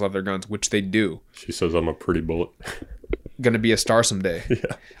Americans love their guns, which they do. She says, "I'm a pretty bullet." Gonna be a star someday.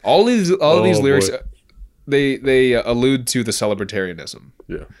 Yeah. All of these lyrics, they allude to the celebritarianism.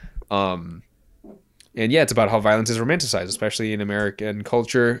 Yeah. And it's about how violence is romanticized, especially in American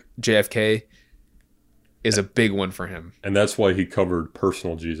culture. JFK is a big one for him. And that's why he covered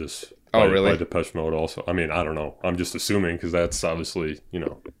Personal Jesus by Depeche Mode also. I mean, I don't know. I'm just assuming because that's obviously,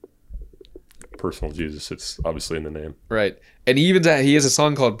 Personal Jesus. It's obviously in the name. Right. And he has a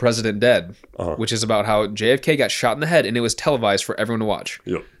song called President Dead, which is about how JFK got shot in the head and it was televised for everyone to watch.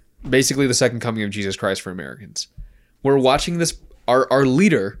 Yep. Basically the second coming of Jesus Christ for Americans. We're watching this, our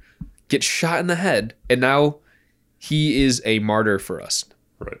leader get shot in the head, and now he is a martyr for us.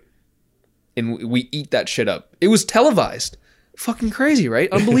 Right. And we eat that shit up. It was televised. Fucking crazy,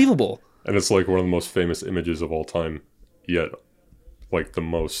 right? Unbelievable. And it's like one of the most famous images of all time, yet like the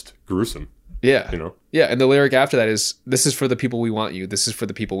most gruesome. Yeah. Yeah, and the lyric after that is, "This is for the people we want you. This is for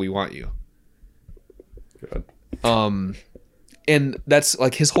the people we want you." God. And that's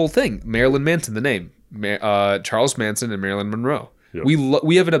like his whole thing. Marilyn Manson, the name. Charles Manson and Marilyn Monroe. Yep.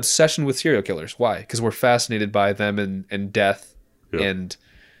 We have an obsession with serial killers. Why? Because we're fascinated by them and death. Yep.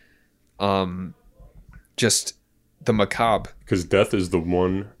 And just the macabre. Because death is the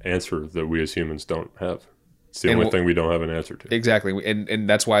one answer that we as humans don't have. It's the only thing we don't have an answer to. Exactly. And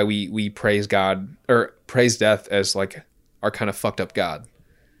that's why we praise God, or praise death as like our kind of fucked up God.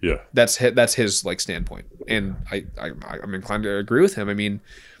 Yeah. That's his like standpoint. And I'm inclined to agree with him. I mean,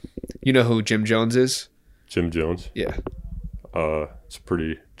 you know who Jim Jones is? Jim Jones? Yeah. It's a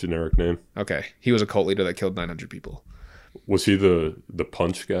pretty generic name. Okay. He was a cult leader that killed 900 people. Was he the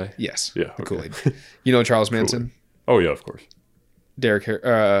punch guy? Yes. Yeah. The Kool-Aid. You know Charles Manson? Oh yeah, of course.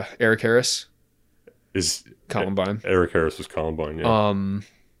 Eric Harris is Columbine. Eric Harris was Columbine. Yeah.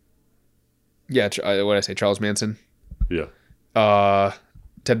 What did I say? Charles Manson. Yeah.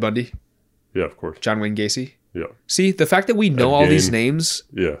 Ted Bundy. Yeah, of course. John Wayne Gacy. Yeah. See, the fact that we know all these names.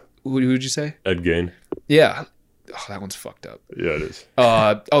 Yeah. Who'd you say? Ed Gein. Yeah. Oh, that one's fucked up. Yeah, it is.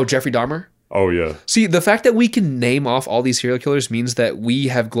 Jeffrey Dahmer. Oh yeah. See, the fact that we can name off all these serial killers means that we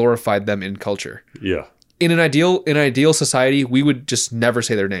have glorified them in culture. Yeah. In an ideal society, we would just never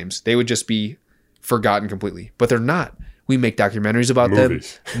say their names. They would just be forgotten completely. But they're not. We make documentaries about them.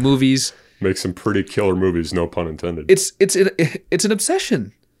 Movies. Make some pretty killer movies, no pun intended. It's an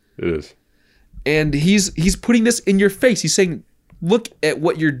obsession. It is. And he's putting this in your face. He's saying, look at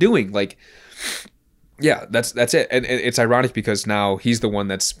what you're doing. Like, Yeah, that's it. And it's ironic because now he's the one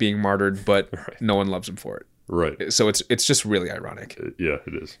that's being martyred, but no one loves him for it. Right. So it's just really ironic. Yeah,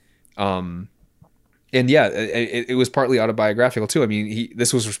 it is. And yeah, it was partly autobiographical too. I mean,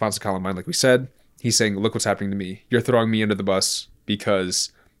 this was response to Columbine, like we said. He's saying, "Look what's happening to me. You're throwing me under the bus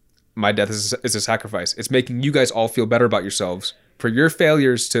because my death is a sacrifice. It's making you guys all feel better about yourselves for your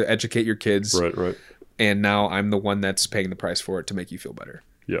failures to educate your kids. Right. And now I'm the one that's paying the price for it to make you feel better."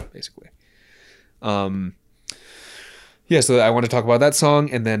 Yeah. Basically. Yeah, so I want to talk about that song,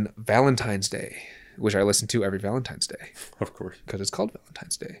 and then Valentine's Day, which I listen to every Valentine's Day. Of course. Because it's called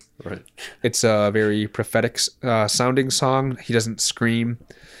Valentine's Day. Right. It's a very prophetic sounding song. He doesn't scream.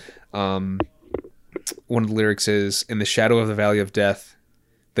 One of the lyrics is, "In the shadow of the valley of death,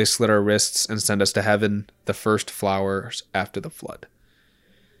 they slit our wrists and send us to heaven, the first flowers after the flood."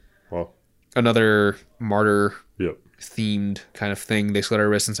 Wow. Another martyr Yep. themed kind of thing. They slit our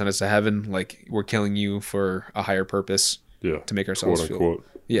wrists and send us to heaven. Like, we're killing you for a higher purpose. Yeah. To make ourselves quote unquote.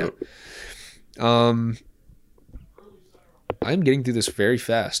 Yeah. Yep. I'm getting through this very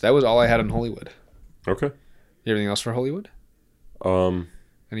fast. That was all I had on Hollywood. Okay. You have anything else for Hollywood?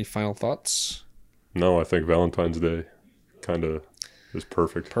 Any final thoughts? No, I think Valentine's Day kind of is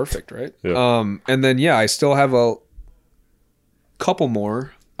perfect. Perfect, right? Yeah. And then I still have a couple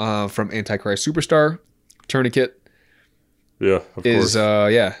more from Antichrist Superstar. Tourniquet Yeah, of is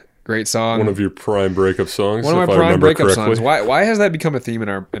course. great song. One of your prime breakup songs. One of if my I prime remember breakup correctly. songs. Why has that become a theme in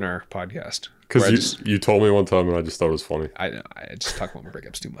our podcast? Where Because you told me one time and I just thought it was funny. I know I just talk about my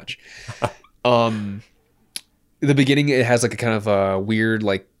breakups too much. The beginning, it has like a kind of a weird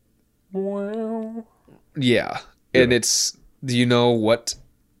like, Wow. yeah, and it's, do you know what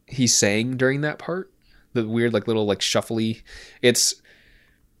he's saying during that part? The weird like little like shuffly. This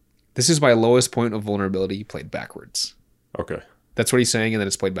is my lowest point of vulnerability played backwards. Okay. That's what he's saying, and then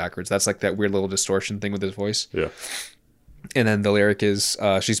it's played backwards. That's like that weird little distortion thing with his voice. Yeah. And then the lyric is,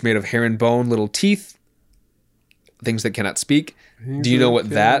 "She's made of hair and bone, little teeth, things that cannot speak." Do you know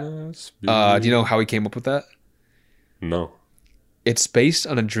what that? Do you know how he came up with that? No. It's based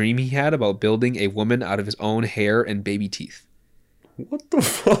on a dream he had about building a woman out of his own hair and baby teeth. What the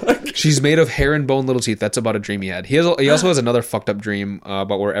fuck? She's made of hair and bone, little teeth. That's about a dream he had. He also has another fucked up dream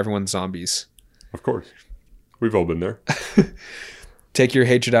about where everyone's zombies. Of course. We've all been there. Take your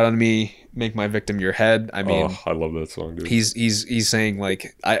hatred out on me, make my victim your head. I mean, I love that song, dude. he's saying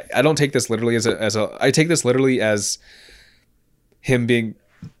like, I don't take this literally I take this literally as him being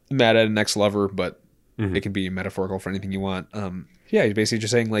mad at an ex-lover, but it can be metaphorical for anything you want. He's basically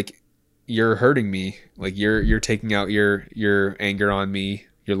just saying like, you're hurting me, like you're taking out your anger on me,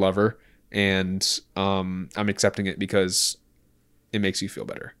 your lover, and I'm accepting it because it makes you feel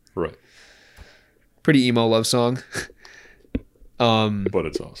better. Right. Pretty emo love song. But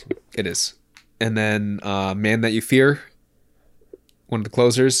it's awesome. It is. And then Man That You Fear, one of the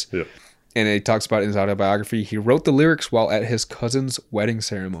closers. Yeah. And it talks about in his autobiography, he wrote the lyrics while at his cousin's wedding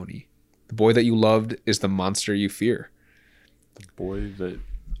ceremony. The boy that you loved is the monster you fear. The boy that...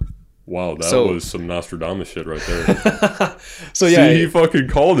 Wow, that was some Nostradamus shit right there. So yeah. See, he fucking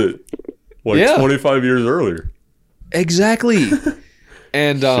called it like 25 years earlier. Exactly.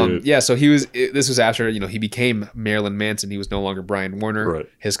 And Shit. so this was after, he became Marilyn Manson. He was no longer Brian Warner. Right.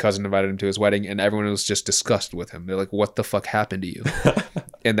 His cousin invited him to his wedding, and everyone was just disgusted with him. They're like, "What the fuck happened to you?"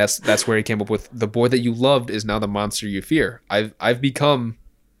 And that's where he came up with, the boy that you loved is now the monster you fear. I've become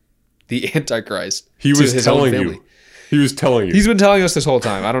the Antichrist. He was telling you. He was telling you. He's been telling us this whole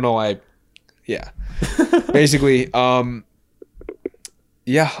time. I don't know why. Yeah. Basically,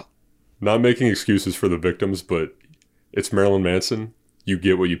 yeah. Not making excuses for the victims, but it's Marilyn Manson. You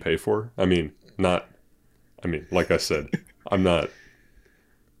get what you pay for. Like I said, I'm not.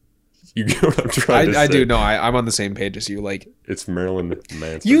 You get what I'm trying to say. I do. No, I'm on the same page as you. Like, it's Marilyn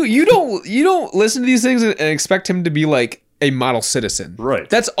Manson. You don't listen to these things and expect him to be like a model citizen. Right.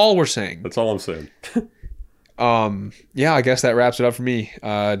 That's all we're saying. That's all I'm saying. Yeah, I guess that wraps it up for me.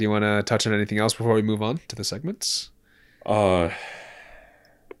 Do you want to touch on anything else before we move on to the segments?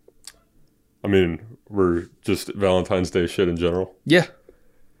 We're just Valentine's Day shit in general. Yeah.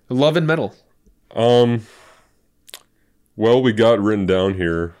 Love and metal. Well, we got written down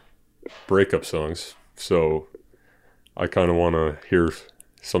here breakup songs, so I kind of want to hear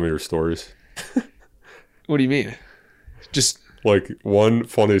some of your stories. What do you mean? Just like one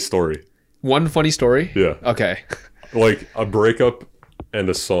funny story. One funny story? Yeah. Okay. Like a breakup and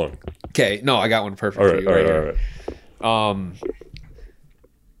a song. Okay. No, I got one perfect for you right here.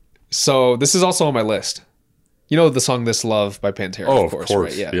 So this is also on my list. You know the song "This Love" by Pantera, of course,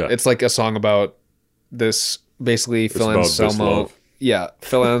 right? Yeah. It's like a song about this, basically Phil Anselmo. Yeah,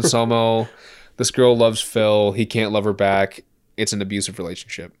 Phil Anselmo, This girl loves Phil. He can't love her back. It's an abusive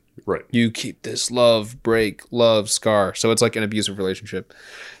relationship. Right. You keep this love, break, love, scar. So it's like an abusive relationship.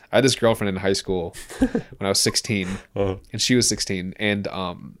 I had this girlfriend in high school when I was 16 and she was 16. And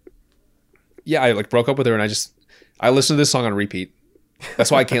yeah, I like broke up with her and I listened to this song on repeat. That's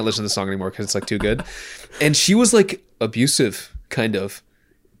why I can't listen to this song anymore because it's like too good. And she was like abusive, kind of.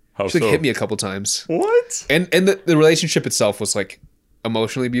 How She like so? hit me a couple times. What? And the relationship itself was like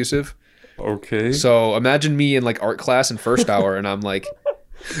emotionally abusive. Okay. So imagine me in like art class in first hour and I'm like,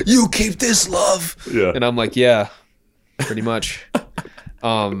 you keep this love. Yeah. And I'm like, yeah, pretty much.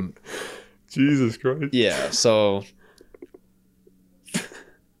 Jesus Christ. Yeah. So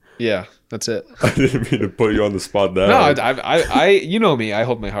yeah, that's it. I didn't mean to put you on the spot now. No, I you know me. I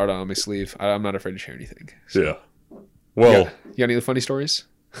hold my heart on my sleeve. I'm not afraid to share anything. So. Yeah. Well, You got any funny stories?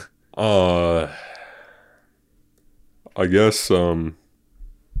 I guess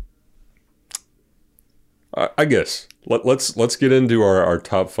I guess let's get into our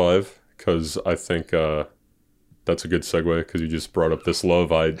top 5 because I think that's a good segue because you just brought up This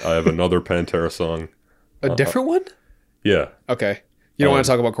Love. I have another Pantera song. A different one? Yeah, Okay. You don't want to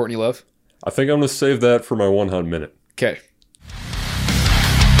talk about Courtney Love? I think I'm gonna save that for my 1 hot minute. Okay.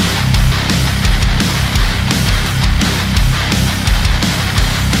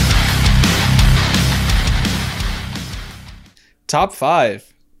 Top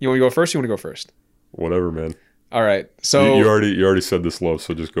 5. You want to go first? You want to go first? Whatever, man. All right. So You already said This Love,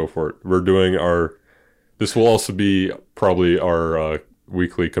 so just go for it. We're doing our. This will also be probably our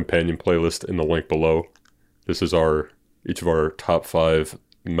weekly companion playlist in the link below. This is each of our top 5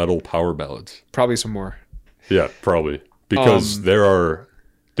 metal power ballads. probably some more. Yeah, probably because there are.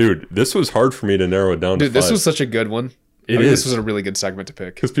 Dude, this was hard for me to narrow it down. Dude, to 5. this was such a good one. This was a really good segment to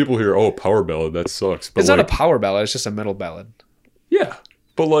pick. Because people hear, oh, power ballad, that sucks. But It's not a power ballad. It's just a metal ballad. yeah,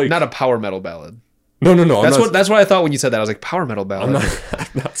 but like Not a power metal ballad. no. That's what I thought when you said that. I was like, power metal ballad. I'm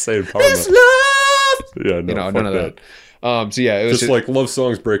not saying power This metal. love. Yeah, no, None of that. So yeah, it was Just like love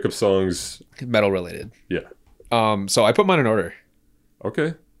songs, breakup songs. metal related. Yeah. So I put mine in order.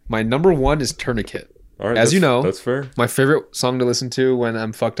 Okay. My number 1 is Tourniquet. All right. As you know, that's fair. My favorite song to listen to when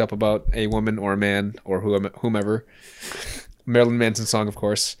I'm fucked up about a woman or a man or whomever. Marilyn Manson song, of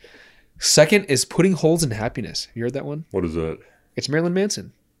course. Second is Putting Holes in Happiness. You heard that one? What is that? It's Marilyn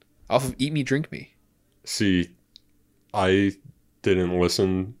Manson off of Eat Me, Drink Me. See, I didn't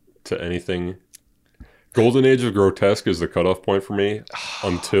listen to anything. Golden Age of Grotesque is the cutoff point for me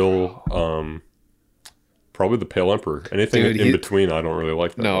until probably The Pale Emperor. Anything Dude, in between, I don't really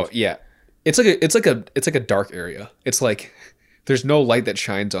like that. No, much. yeah. It's like a dark area. It's like there's no light that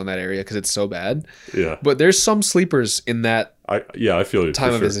shines on that area because it's so bad. Yeah. But there's some sleepers in that I feel you.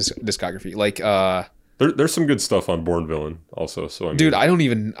 time for of sure. his discography. Like There's some good stuff on Born Villain also. So I mean, dude, I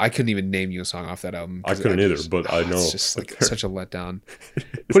couldn't even name you a song off that album. I couldn't either, but I know It's just like such a letdown.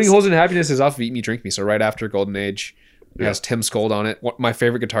 Putting Holes in Happiness is off of Eat Me, Drink Me. So right after Golden Age. It has Tim Skold on it. My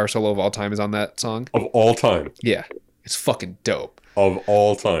favorite guitar solo of all time is on that song. Of all time. Yeah. It's fucking dope. Of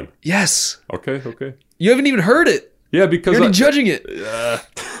all time. Yes. Okay. You haven't even heard it. Yeah, because You're already judging it.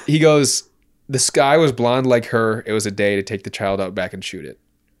 He goes, the sky was blonde like her. It was a day to take the child out back and shoot it.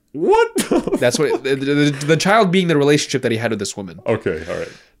 what? That's what the child being the relationship that he had with this woman. Okay,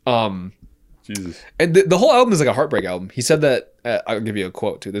 all right. Jesus. And the whole album is like a heartbreak album. He said that I'll give you a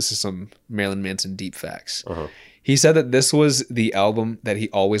quote too. This is some Marilyn Manson deep facts. Uh-huh. He said that this was the album that he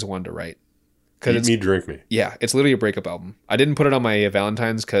always wanted to write. Eat me, drink me. Yeah, it's literally a breakup album. I didn't put it on my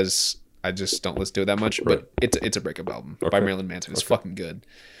Valentine's because I just don't listen to it that much. Right. But it's a breakup album by Marilyn Manson. It's fucking good.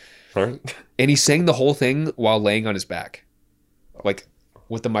 All right. And he sang the whole thing while laying on his back, like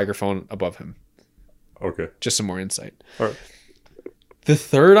with the microphone above him. Okay. Just some more insight. All right. The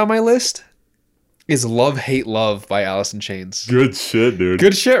third on my list is Love, Hate, Love by Alice in Chains. Good shit, dude.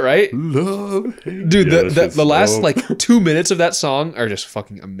 Good shit, right? Love, hate. Dude, Yeah, that shit's the last slow. like 2 minutes of that song are just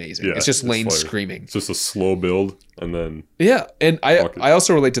fucking amazing. Yeah, it's just Lane fire. screaming. It's just a slow build, and then Yeah, and Fuck it. I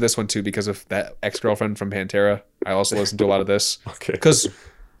also relate to this one too because of that ex-girlfriend from Pantera. I also listened to a lot of this okay. because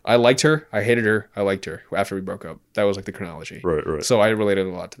I liked her, I hated her, I liked her after we broke up. That was like the chronology. Right. So I related a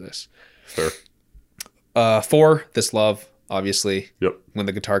lot to this. Fair. 4, This Love, obviously. Yep. When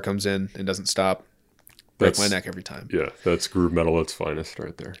the guitar comes in and doesn't stop, break my neck every time. Yeah, that's groove metal at its finest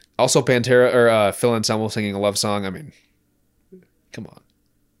right there. Also, Pantera or Phil Anselmo singing a love song. I mean, come on,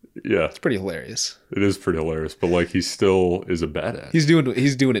 Yeah, it's pretty hilarious. it is pretty hilarious, but like he still is a badass. He's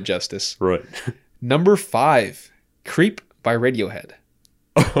doing it justice. right. Number 5, Creep by Radiohead.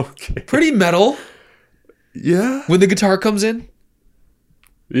 Okay. Pretty metal Yeah. when the guitar comes in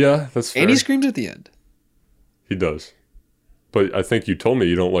Yeah, that's fair. and he screams at the end. He does. But I think you told me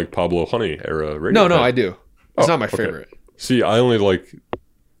you don't like Pablo Honey era radio. No, I do. It's not my okay. favorite. See, I only like,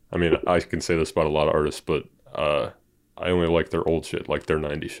 I mean, I can say this about a lot of artists, but I only like their old shit, like their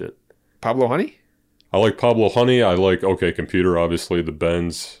 90s shit. Pablo Honey? I like Pablo Honey. I like OK Computer, obviously, the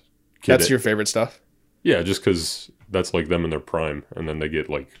Benz. That's your favorite stuff? Yeah, just because that's like them in their prime, and then they get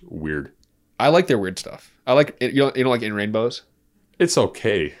like weird. I like their weird stuff. I like it. You don't like In Rainbows? It's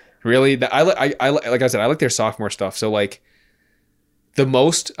okay. Really? Like I said, I like their sophomore stuff. So like, the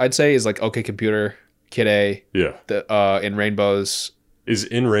most I'd say is like OK Computer, Kid A. Yeah. The In Rainbows. Is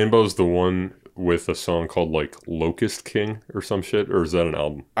In Rainbows the one with a song called like Locust King or some shit, or is that an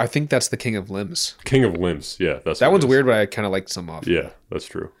album? I think that's the King of Limbs. King of Limbs, yeah, that one's weird, but I kind of like some off. Yeah, that's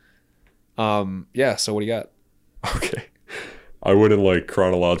true. Yeah. So what do you got? Okay, I went in like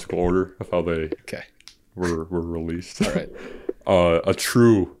chronological order of how they were released. All right. A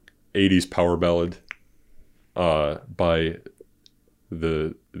true '80s power ballad, by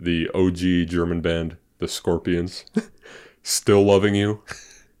the OG German band, the Scorpions. Still Loving You.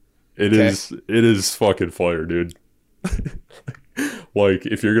 It is fucking fire, dude. Like,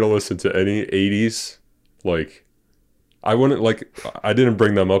 if you're gonna listen to any 80s, like, I didn't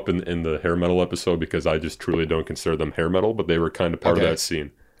bring them up in the hair metal episode because I just truly don't consider them hair metal, but they were kind of part of that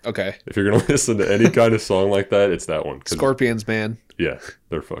scene. Okay. If you're gonna listen to any kind of song like that, it's that one. Scorpions, man. Yeah,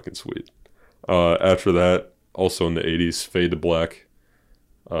 they're fucking sweet. After that, also in the 80s, Fade to Black,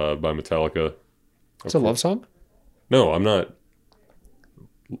 by Metallica. It's a love song? No, I'm not.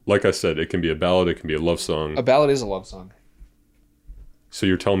 Like I said, it can be a ballad, it can be a love song. A ballad is a love song. So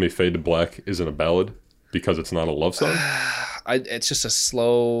you're telling me Fade to Black isn't a ballad because it's not a love song? It's just a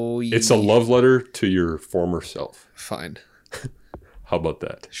slow... It's a love letter to your former self. Fine. How about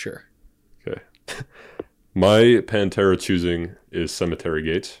that? Sure. Okay. My Pantera choosing is Cemetery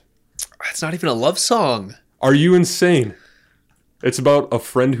Gates. It's not even a love song. Are you insane? It's about a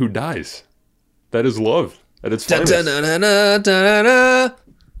friend who dies. That is love at its finest.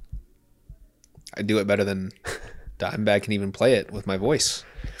 I do it better than Dimebag can even play it with my voice.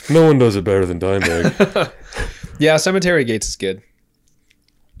 No one does it better than Dimebag. Yeah, Cemetery Gates is good.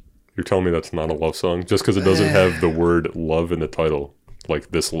 You're telling me that's not a love song? Just because it doesn't have the word love in the title,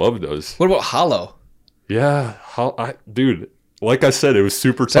 like This Love does. What about Hollow? Yeah, dude, like I said, it was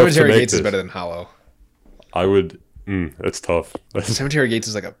super tough Cemetery to make Gates this. is better than Hollow. I would... that's tough. Cemetery Gates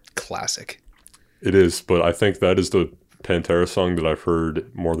is like a classic. It is, but I think that is the Pantera song that I've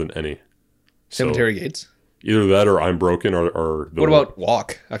heard more than any. Cemetery Gates? Either that or I'm Broken or the... What about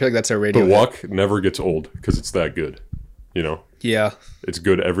Walk? I feel like that's our radio. But Walk never gets old because it's that good. You know? Yeah. It's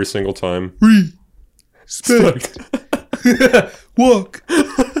good every single time. Respect. Walk.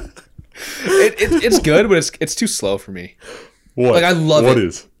 It's good, but it's too slow for me. What? Like, I love it. What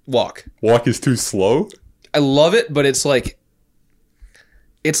is? Walk. Walk is too slow? I love it, but it's like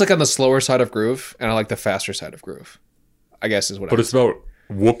on the slower side of groove, and I like the faster side of groove, I guess is what I But it's about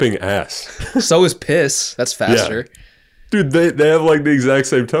whooping ass. So is Piss. That's faster. Yeah. Dude, they have like the exact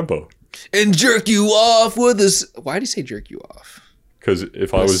same tempo. And jerk you off with this. Why do you say jerk you off? Because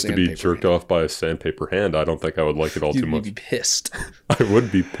if I was to be jerked off by a sandpaper hand, I don't think I would like it all too much. You'd be pissed. I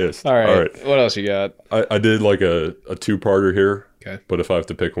would be pissed. All right. What else you got? I did like a two-parter here. Okay. But if I have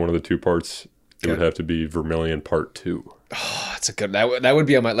to pick one of the two parts, it would have to be Vermilion Part 2. Oh, that's a good... That would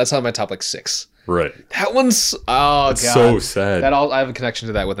be on that's on my top like 6. Right. That one's... Oh, it's God. so sad. I have a connection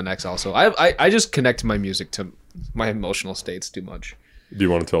to that with the next also. I just connect my music to my emotional states too much. Do you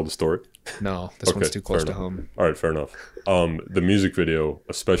want to tell the story? No, this one's too close to home. All right, fair enough. The music video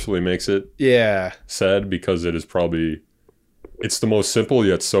especially makes it sad because it is probably... It's the most simple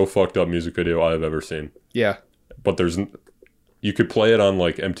yet so fucked up music video I have ever seen. Yeah. But you could play it on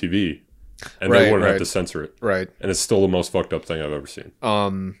like MTV and they wouldn't have to censor it. Right. And it's still the most fucked up thing I've ever seen.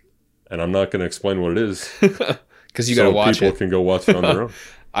 And I'm not going to explain what it is. Because you got to watch it. So people can go watch it on their own.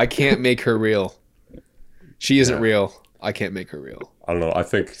 I can't make her real. She isn't real. I can't make her real. I don't know. I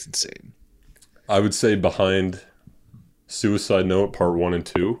think it's insane. I would say behind Suicide Note Part 1 and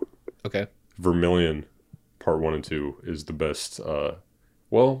 2. Okay. Vermilion Part 1 and 2 is the best. The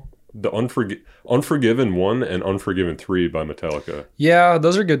Unforgiven 1 and Unforgiven 3 by Metallica. Yeah,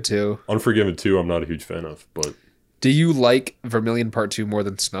 those are good too. Unforgiven 2 I'm not a huge fan of, but... Do you like Vermilion Part 2 more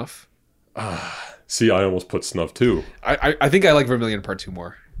than Snuff? See, I almost put Snuff too. I think I like Vermilion Part 2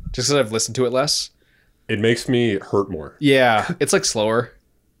 more. Just because I've listened to it less. It makes me hurt more. Yeah, it's like slower.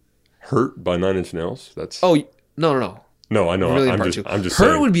 Hurt by Nine Inch Nails? That's... Oh, no. No, I know. Vermilion I'm just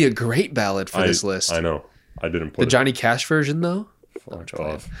Hurt saying. would be a great ballad for this list. I know. I didn't put the Johnny Cash version, though? Fuck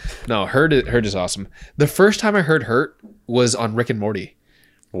off. No, Hurt is awesome. The first time I heard Hurt was on Rick and Morty.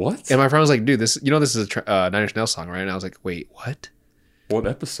 What? And my friend was like, dude, this is a Nine Inch Nails song, right? And I was like, wait, what? What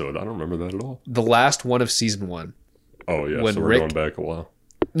episode? I don't remember that at all. The last one of season 1. Oh, yeah. When So we're Rick- going back a while.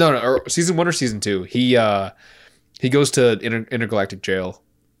 No, or season 1 or season 2. He goes to intergalactic jail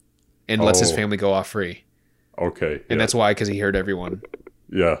and lets his family go off free. Okay. And that's why, because he heard everyone.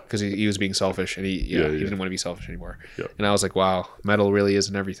 Yeah. Because he was being selfish, and he Yeah. didn't want to be selfish anymore. Yeah. And I was like, wow, metal really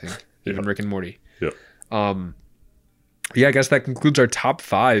isn't everything. Even Rick and Morty. Yeah. Yeah, I guess that concludes our top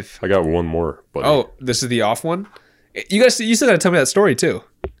 5. I got one more. Buddy. Oh, this is the off one? You still got to tell me that story, too.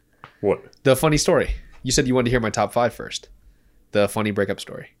 What? The funny story. You said you wanted to hear my top 5 first. The funny breakup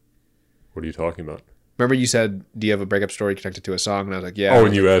story. What are you talking about? Remember you said, do you have a breakup story connected to a song? And I was like, yeah. Oh,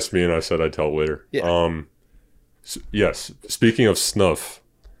 and you asked me, and I said I'd tell later. Yeah. Yes. Speaking of snuff,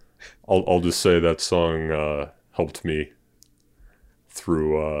 I'll just say that song helped me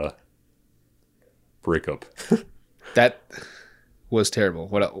through breakup. That was terrible.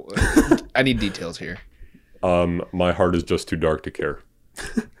 I need details here. My heart is just too dark to care.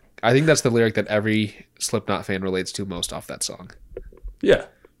 I think that's the lyric that every Slipknot fan relates to most off that song. Yeah.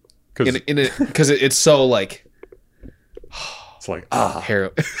 Because it's so like... It's like,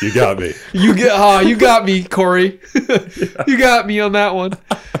 Hero. you got me. You got me, Corey. You got me on that one.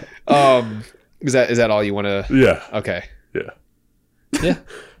 Is that all you want to? Yeah. Okay. Yeah. Yeah.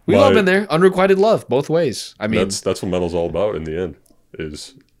 We've all been there. Unrequited love, both ways. I mean, that's what metal's all about in the end,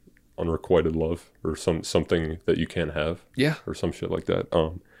 is unrequited love, or something that you can't have. Yeah. Or some shit like that.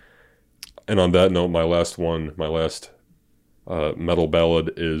 And on that note, my last metal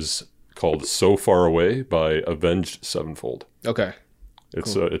ballad is called "So Far Away" by Avenged Sevenfold. Okay.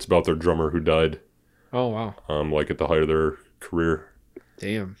 It's it's about their drummer who died. Oh wow. Like at the height of their career.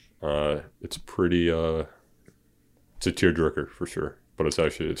 Damn. It's pretty. It's a tearjerker for sure, but it's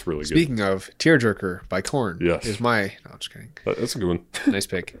really good. Speaking of Tearjerker by Korn, Yes. is my. No, I'm just kidding. That's a good one. Nice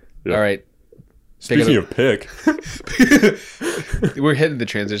pick. Yeah. All right. Speaking of pick, We're hitting the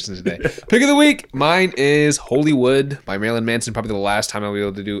transitions today. Pick of the week. Mine is Hollywood by Marilyn Manson. Probably the last time I'll be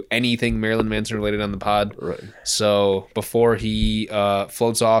able to do anything Marilyn Manson related on the pod. right? So before he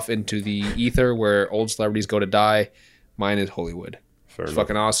floats off into the ether where old celebrities go to die, mine is Hollywood. Fair It's enough.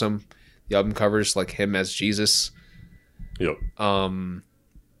 fucking awesome. The album covers like him as Jesus. Yep.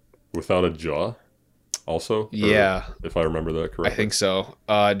 Without a jaw, also. Yeah. If I remember that correctly. I think so.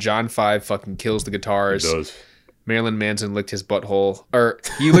 John 5 fucking kills the guitars. It does. Marilyn Manson licked his butthole. Or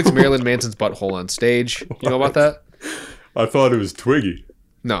he licked Marilyn Manson's butthole on stage. You know about that? I thought it was Twiggy.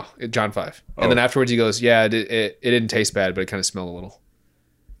 No, John 5. And then afterwards he goes, yeah, it didn't taste bad, but it kind of smelled a little.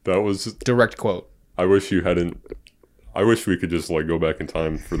 That was. Direct quote. I wish you hadn't. I wish we could just like go back in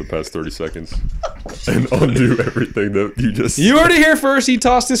time for the past 30 seconds and undo everything that you just. You heard it here first. He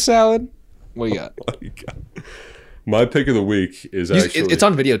tossed his salad. What do you got? My pick of the week is actually. It's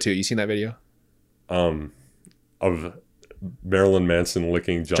on video too. You seen that video? Of Marilyn Manson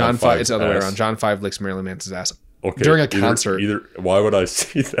licking John 5. 5's It's the other way ass. around. John 5 licks Marilyn Manson's ass. Okay, during a concert. Why would I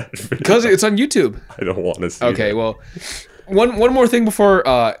see that video? Because it's on YouTube. I don't want to see Okay, that. well, one more thing before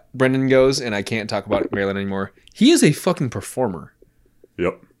Brendan goes, and I can't talk about Marilyn anymore. He is a fucking performer.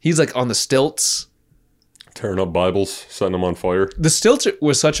 Yep. He's like on the stilts. Tearing up Bibles, setting them on fire, The stilts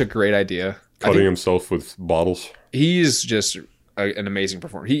was such a great idea. cutting himself with bottles. He's just an amazing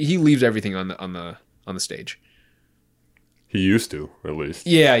performer. He leaves everything on the stage. He used to, at least.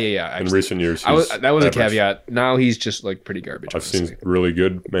 Yeah. In Actually, recent years, that was average. a caveat. Now he's just like pretty garbage. I've honestly. seen really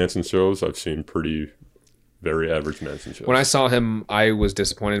good Manson shows. I've seen very average Manson shows. When I saw him, I was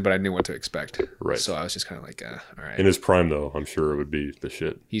disappointed, but I knew what to expect. Right. So I was just kind of like, all right. In his prime, though, I'm sure it would be the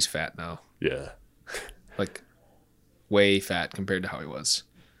shit. He's fat now. Yeah. Like, way fat compared to how he was.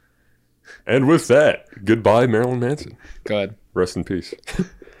 And with that, goodbye, Marilyn Manson. Go ahead. Rest in peace.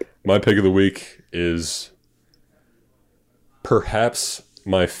 My pick of the week is perhaps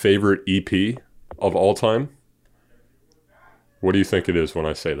my favorite EP of all time. What do you think it is when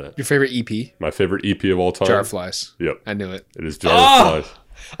I say that? Your favorite EP? My favorite EP of all time? Jar of Flies. Yep. I knew it. It is Jar of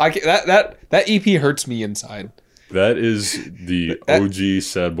Flies. That EP hurts me inside. That is the OG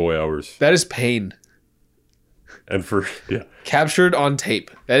Sad Boy Hours. That is pain. And Captured on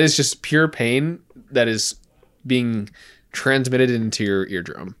tape. That is just pure pain that is being transmitted into your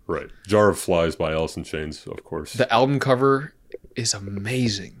eardrum. Right. Jar of Flies by Alice in Chains, of course. The album cover is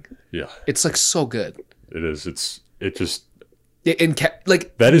amazing. Yeah. It's like so good. It is. It just Yeah, and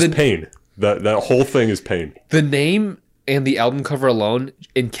that is pain. That whole thing is pain. The name and the album cover alone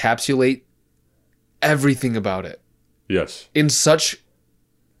encapsulate everything about it Yes. in such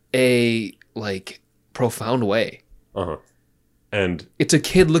a like profound way. Uh-huh. And It's a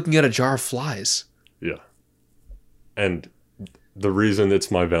kid looking at a jar of flies. yeah. And the reason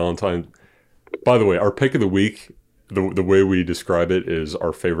it's my Valentine. By the way, our pick of the week, the way we describe it is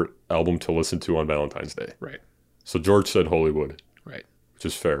our favorite album to listen to on Valentine's Day. Right. So George said Hollywood. Right. Which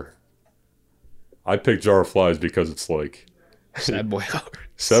is fair. I picked Jar of Flies because it's like Sad Boy Hours.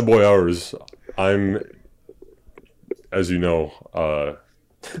 Sad Boy Hours. I'm, as you know,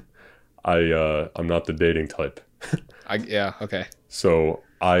 I'm not the dating type. Yeah. Okay. So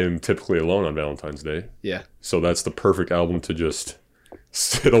I am typically alone on Valentine's Day. Yeah. So that's the perfect album to just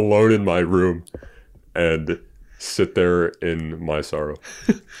sit alone in my room and sit there in my sorrow.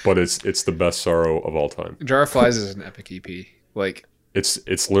 But it's the best sorrow of all time. Jar of Flies is an epic EP. Like,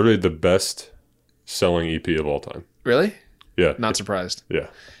 it's literally the best selling EP of all time. really? Yeah. Not surprised. Yeah.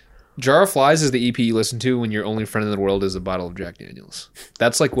 Jar of Flies is the EP you listen to when your only friend in the world is a bottle of Jack Daniels.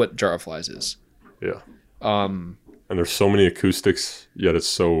 That's like what Jar of Flies is. Yeah. And there's so many acoustics, yet it's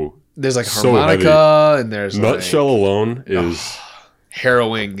so There's like so harmonica and there's Nutshell like alone is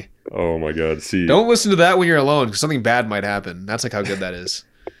harrowing. oh my god. See, Don't listen to that when you're alone because something bad might happen. That's like how good that is.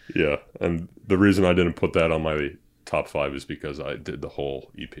 yeah, and the reason I didn't put that on my top 5 is because I did the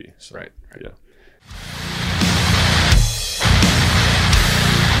whole EP. So, Right. Yeah.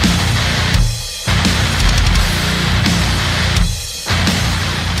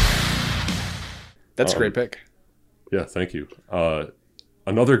 That's a great pick. Yeah, thank you.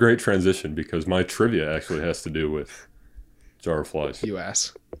 Another great transition because my trivia actually has to do with Jar of Flies. You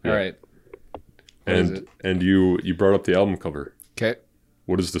ass. Yeah. All right. What is it? And you brought up the album cover. Okay.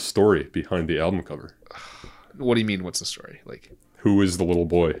 What is the story behind the album cover? What do you mean? What's the story? Like, Who is the little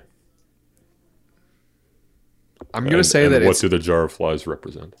boy? I'm gonna say that what it's. do the Jar of Flies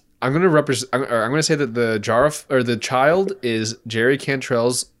represent? I'm gonna say that the the child is Jerry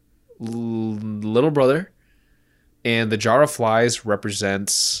Cantrell's little brother, and the Jar of Flies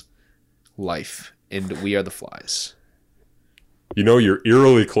represents life, and we are the flies. You know, you're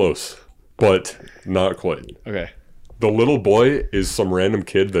eerily close, but not quite. Okay. The little boy is some random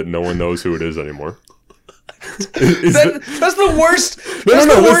kid that no one knows who it is anymore. That's the worst. No,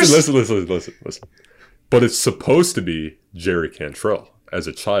 the worst. Listen. But it's supposed to be Jerry Cantrell as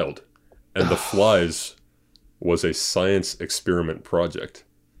a child, and the Flies was a science experiment project.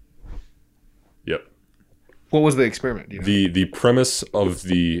 Yep. What was the experiment? Do you know? The premise of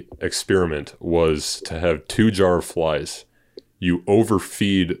the experiment was to have 2 jar of flies. You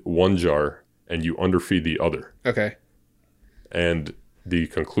overfeed one jar and you underfeed the other. Okay. And the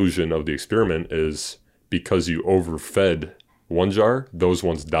conclusion of the experiment is because you overfed one jar, those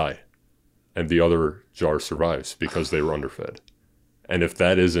ones die. And the other jar survives because they were underfed. And if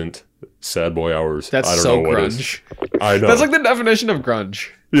that isn't Sad Boy Hours, I don't know what grunge. is. I know. That's like the definition of grunge.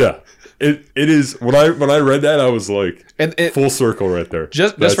 Yeah. It is when I read that I was like And it, full circle right there.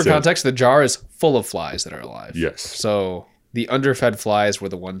 just That's for it. context, the jar is full of flies that are alive. Yes. So the underfed flies were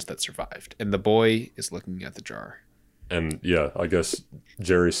the ones that survived, and the boy is looking at the jar. And yeah, I guess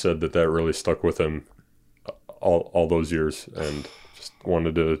Jerry said that really stuck with him all those years, and just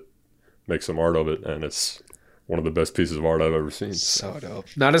wanted to make some art of it, and it's one of the best pieces of art I've ever seen. So dope.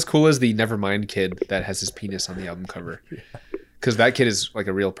 Not as cool as the Nevermind kid that has his penis on the album cover. Because that kid is like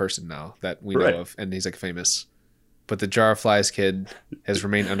a real person now that we know Right. of, and he's like famous. But the Jar of Flies kid has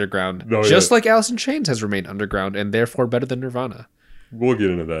remained underground, No, just yeah. like Alice in Chains has remained underground, and therefore better than Nirvana. We'll get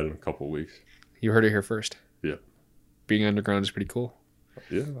into that in a couple of weeks. You heard it here first. Yeah. Being underground is pretty cool.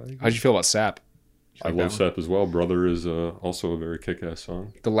 Yeah. How'd you feel about Sap? I love Sap as well. Brother is also a very kick-ass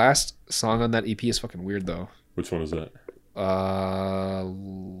song. The last song on that EP is fucking weird, though. Which one is that? Uh,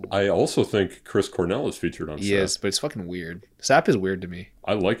 I also think Chris Cornell is featured on he Sap. is, but it's fucking weird. Sap is weird to me.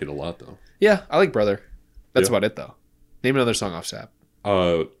 I like it a lot, though. Yeah, I like Brother. That's Yeah. about it, though. Name another song off Sap.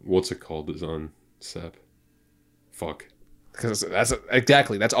 What's it called is on Sap? Fuck. Because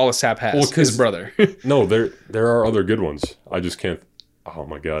that's all a Sap has. Well, 'cause- is Brother. No, there are other good ones. I just can't. Oh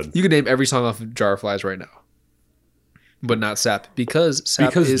my god. You can name every song off of Jar of Flies right now, but not Sap because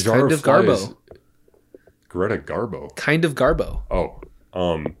Sap is Jar kind of Flies- Garbo. Greta Garbo. Kind of Garbo. Oh,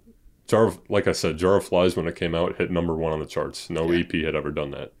 like I said, Jar of Flies when it came out hit #1 on the charts. No EP had ever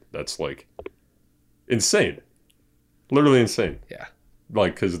done that. That's like insane, literally insane. Yeah.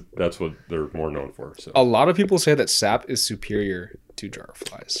 Like because that's what they're more known for. So A lot of people say that Sap is superior to Jar of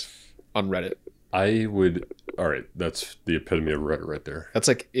Flies on Reddit. I would. All right, that's the epitome of Reddit right there. That's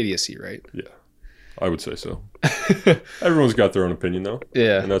like idiocy, right? Yeah, I would say so. Everyone's got their own opinion though.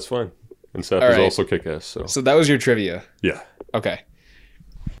 Yeah. And that's fine. And Sap All is right. also kick-ass. So that was your trivia. Yeah. Okay.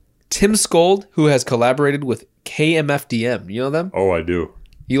 Tim Skold, who has collaborated with KMFDM. You know them? Oh, I do.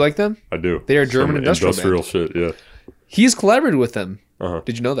 You like them? I do. They are German Some industrial shit. Yeah. He's collaborated with them. Uh-huh.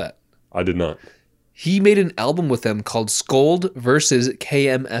 Did you know that? I did not. He made an album with them called Scold versus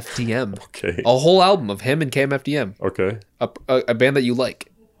KMFDM. Okay. A whole album of him and KMFDM. Okay. A band that you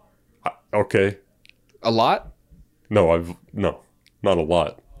like. Okay. A lot? No, not a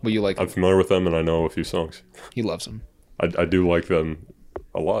lot. But you like I'm them. familiar with them and I know a few songs. He loves them. I do like them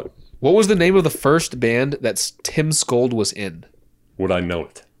a lot. What was the name of the first band that Tim Scold was in? Would I know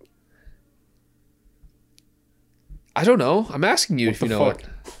it? I don't know. I'm asking you if you know it.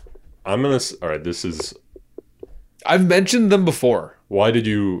 I'm gonna. All right. This is. I've mentioned them before. Why did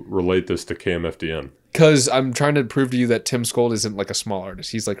you relate this to KMFDM? Because I'm trying to prove to you that Tim Scold isn't like a small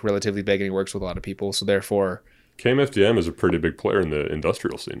artist. He's like relatively big and he works with a lot of people. So therefore, KMFDM is a pretty big player in the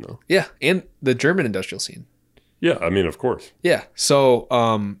industrial scene, though. yeah, and the German industrial scene. Yeah, I mean, of course. Yeah. So,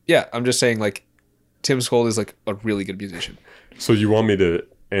 yeah, I'm just saying like Tim Scold is like a really good musician. So you want me to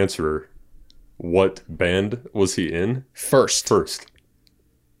answer what band was he in? First.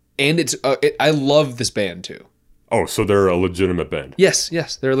 And it's I love this band too. Oh, so they're a legitimate band. Yes,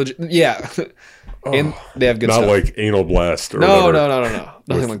 they're legit. Yeah. And they have good Not stuff. like Anal Blast or No. whatever.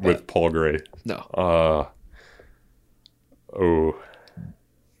 Nothing like that. With Paul Gray. No.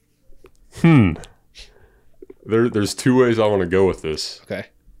 There's two ways I want to go with this. Okay.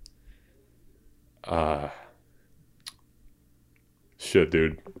 Shit,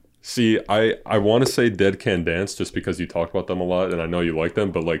 dude. See, I want to say Dead Can Dance just because you talk about them a lot and I know you like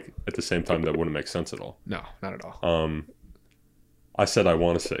them, but like at the same time that wouldn't make sense at all. No, not at all. I said I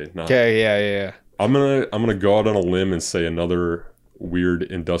want to say. Not, Okay, yeah. I'm gonna go out on a limb and say another weird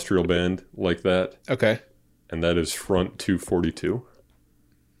industrial band like that, Okay. and that is Front 242.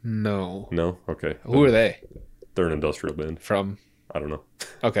 No. No, okay. Who are they? They're an industrial band. From? I don't know,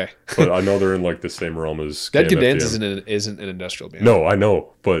 Okay. but I know they're in like the same realm as Dead Can KMFDM. Dance isn't an industrial band. No, I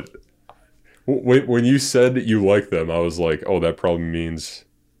know, but when you said you like them, I was like, oh, that probably means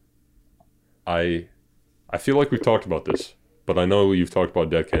I feel like we've talked about this, but I know you've talked about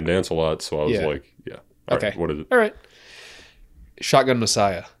Dead Can Dance a lot, so I was like, yeah. All Okay. right, what is it? All right. Shotgun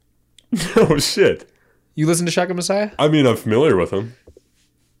Messiah. Oh, shit. You listen to Shotgun Messiah? I mean, I'm familiar with them.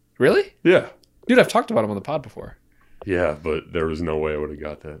 Really? Yeah. Dude, I've talked about them on the pod before. Yeah, but there was no way I would have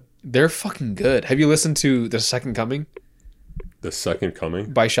got that. They're fucking good. Have you listened to The Second Coming The Second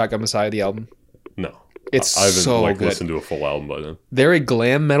Coming? by Shotgun Messiah, the album? No. It's I haven't so good. listened to a full album by then. They're a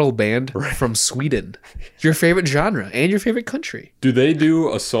glam metal band from Sweden. Your favorite genre and your favorite country. Do they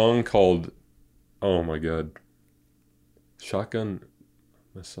do a song called, oh my God, Shotgun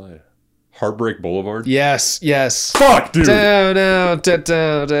Messiah? Heartbreak Boulevard? Yes. Fuck, dude! Down, Son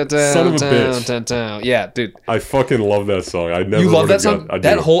of a bitch. down. Yeah, dude. I fucking love that song. I never You love would've that song? got- I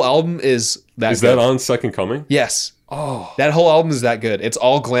That do. whole album is that Is good. that on Second Coming? Yes. Oh. That whole album is that good. It's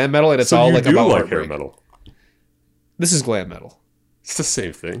all glam metal and it's So all you like do about like heartbreak. hair metal. This is glam metal. It's the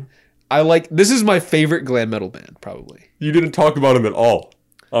same thing. This is my favorite glam metal band, probably. You didn't talk about him at all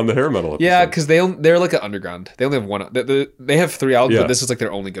on the hair metal episode. Yeah, because they're like an underground. They only have one. They have 3 albums, Yeah. but this is like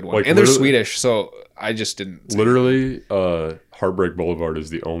their only good one. Like, And they're literally- Swedish, so I just didn't. Literally, Heartbreak Boulevard is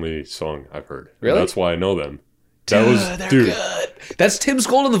the only song I've heard. And Really? that's why I know them. That was, they're dude. good. That's Tim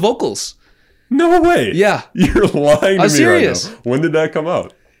Scold on the vocals. No way. Yeah. You're lying to I'm me serious. right now. When did that come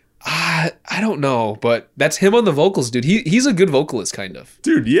out? I don't know, but that's him on the vocals, dude. He's a good vocalist, kind of.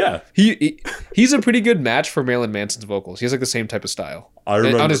 Dude, yeah. He's a pretty good match for Marilyn Manson's vocals. He has like the same type of style. I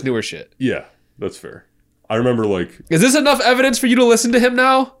remember- on his newer shit. Yeah, that's fair. I remember like Is this enough evidence for you to listen to him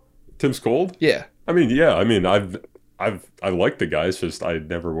now? Tim Scold? Yeah. I mean, yeah. I mean, I like the guys, just I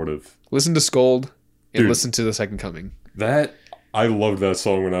never would have. Listen to Scold and Dude. listen to The Second Coming. That I loved that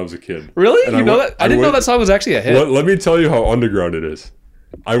song when I was a kid. Really? And You know went- that? I didn't know went- that song was actually a hit. Let me tell you how underground it is.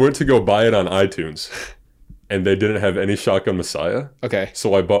 I went to go buy it on iTunes, and they didn't have any Shotgun Messiah. Okay.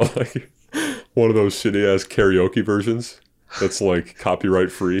 So I bought like one of those shitty ass karaoke versions that's like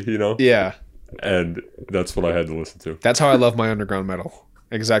copyright free, you know? Yeah. And that's what I had to listen to. That's how I love my underground metal.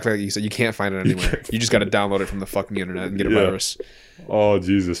 Exactly like you said. You can't find it anywhere. You just got to download it from the fucking internet and get a Yeah. virus. Oh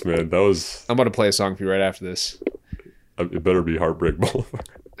Jesus, man, that was. I'm about to play a song for you right after this. It better be Heartbreak Boulevard.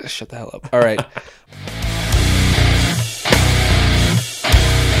 Shut the hell up. All right.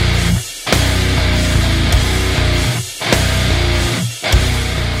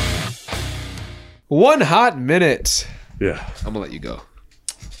 One hot minute. Yeah. I'm gonna let you go.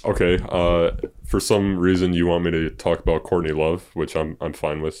 Okay. For some reason, you want me to talk about Courtney Love, which I'm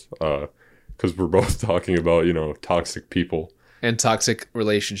fine with, because we're both talking about toxic people. And toxic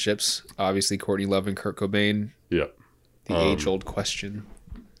relationships. Obviously, Courtney Love and Kurt Cobain. Yeah. The age-old question.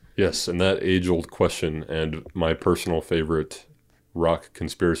 Yes, and that age-old question, and my personal favorite rock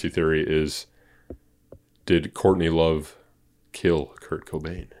conspiracy theory is: did Courtney Love kill Kurt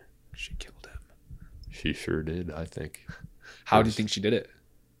Cobain? She killed him. She sure did, I think. How do you think she did it?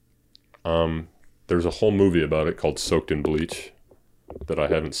 There's a whole movie about it called Soaked in Bleach that I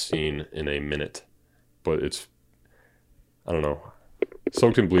haven't seen in a minute. But it's, I don't know.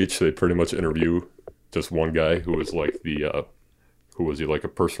 Soaked in Bleach, they pretty much interview just one guy who was like who was he, like a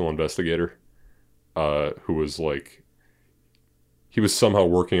personal investigator? Who was like, he was somehow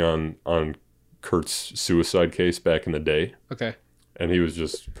working on Kurt's suicide case back in the day. Okay. And he was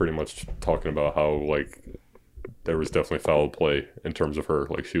just pretty much talking about how, like, there was definitely foul play in terms of her.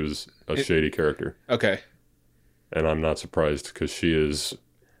 Like, she was a shady character. Okay. And I'm not surprised because she is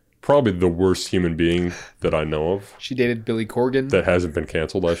probably the worst human being that I know of. She dated Billy Corgan. That hasn't been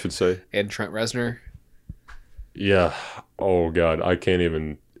canceled, I should say. And Trent Reznor. Yeah. Oh, God. I can't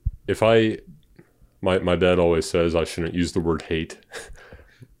even... My dad always says I shouldn't use the word hate.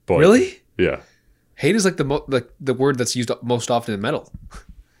 But, really? Yeah. Hate is like the word that's used most often in metal.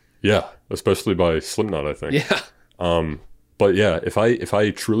 Yeah, especially by Slipknot, I think. Yeah. But yeah, if I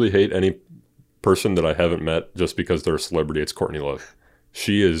truly hate any person that I haven't met just because they're a celebrity, it's Courtney Love.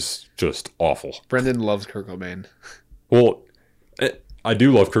 She is just awful. Brendan loves Kurt Cobain. Well, I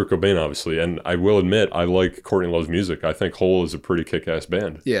do love Kurt Cobain, obviously, and I will admit I like Courtney Love's music. I think Hole is a pretty kick-ass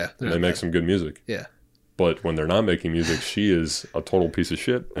band. Yeah. And they make some good music. Yeah. But when they're not making music, she is a total piece of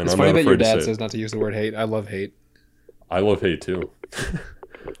shit. And it's I'm funny not that your afraid to dad say says it. not to use the word hate. I love hate. I love hate too.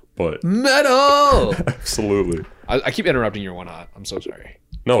 But metal. Absolutely. I keep interrupting your one hot. I'm so sorry.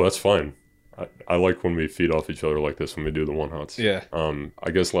 No, that's fine. I like when we feed off each other like this when we do the one hots. Yeah. I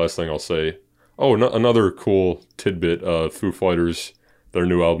guess last thing I'll say. Oh, another cool tidbit. Foo Fighters, their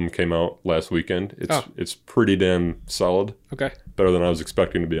new album came out last weekend. It's pretty damn solid. Okay. Better than I was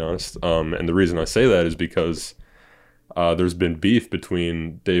expecting, to be honest. And the reason I say that is because there's been beef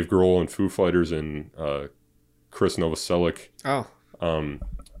between Dave Grohl and Foo Fighters and Chris Novoselic. Oh.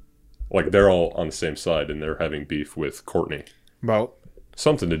 Like they're all on the same side, and they're having beef with Courtney. About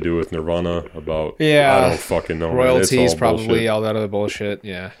something to do with Nirvana. About I don't fucking know. Royalties, probably bullshit. all that other bullshit.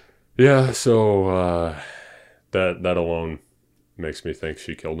 Yeah. Yeah. So that alone makes me think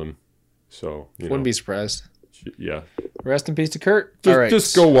she killed him. So wouldn't be surprised. Yeah. Rest in peace to Kurt. Just, all right.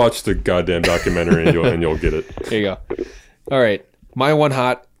 Just go watch the goddamn documentary and you'll get it. There you go. All right. My one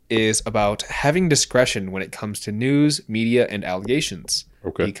hot is about having discretion when it comes to news, media, and allegations.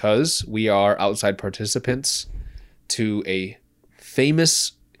 Okay. Because we are outside participants to a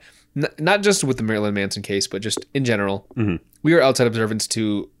famous, not just with the Marilyn Manson case, but just in general, we are outside observants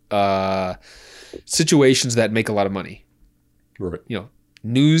to situations that make a lot of money. Right.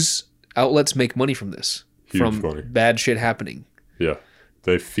 News outlets make money from this. Huge money. Bad shit happening. Yeah.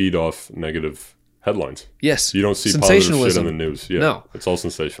 They feed off negative headlines. Yes. You don't see positive shit in the news. Yeah. No. It's all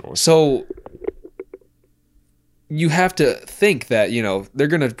sensational. So you have to think that, they're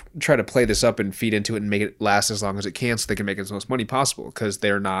going to try to play this up and feed into it and make it last as long as it can so they can make as much money possible because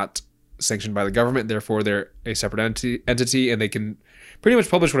they're not sanctioned by the government. Therefore, they're a separate entity and they can pretty much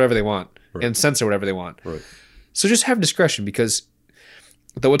publish whatever they want and censor whatever they want. Right. So just have discretion because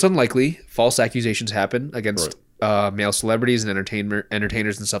though it's unlikely, false accusations happen against male celebrities and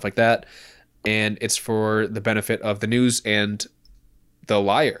entertainers and stuff like that. And it's for the benefit of the news and the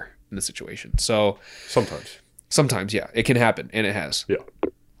liar in the situation. So sometimes, yeah, it can happen, and it has. Yeah.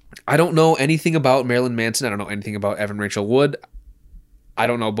 I don't know anything about Marilyn Manson. I don't know anything about Evan Rachel Wood. I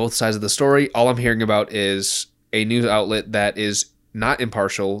don't know both sides of the story. All I'm hearing about is a news outlet that is not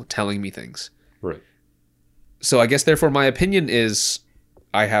impartial telling me things. Right. So I guess, therefore, my opinion is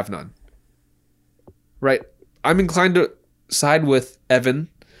I have none. Right. I'm inclined to side with Evan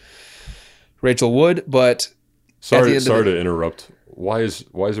Rachel Wood, but sorry to interrupt. Why is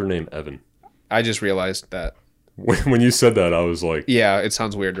her name Evan? I just realized that. When you said that, I was like, yeah, it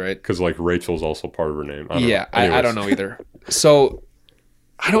sounds weird, right? Because like Rachel's also part of her name. I don't know either. So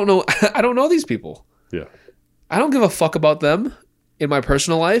I don't know. I don't know these people. Yeah. I don't give a fuck about them in my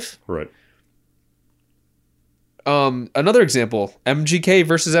personal life. Right. Another example: MGK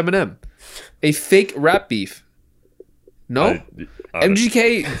versus Eminem, a fake rap beef. No,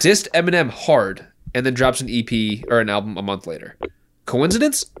 MGK dissed Eminem hard and then drops an EP or an album a month later.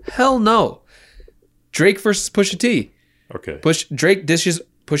 Coincidence? Hell no. Drake versus Pusha T. Okay. Drake dishes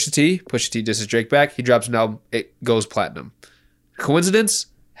Pusha T. Pusha T disses Drake back. He drops an album. It goes platinum. Coincidence?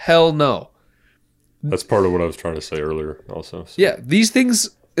 Hell no. That's part of what I was trying to say earlier also. So. Yeah, these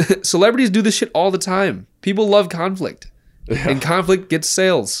things, celebrities do this shit all the time. People love conflict. Yeah. And conflict gets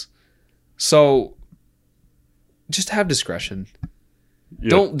sales. So just have discretion.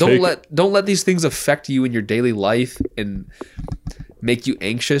 Yeah, don't let these things affect you in your daily life and make you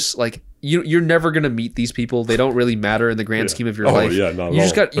anxious. Like, you're never gonna meet these people. They don't really matter in the grand scheme of your life. Oh yeah, not you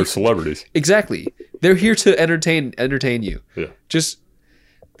at all. They're you, celebrities. Exactly. They're here to entertain you. Yeah. Just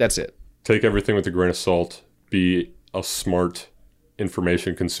that's it. Take everything with a grain of salt. Be a smart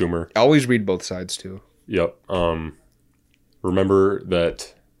information consumer. Always read both sides too. Yep. Remember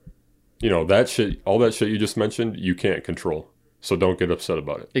that, that shit, all that shit you just mentioned, you can't control. So don't get upset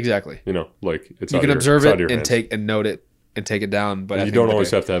about it. Exactly. Like it's you out can of observe your, it's out of it your and hands. note it and take it down. But you don't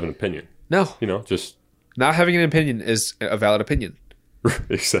always have to have an opinion. No. Just not having an opinion is a valid opinion.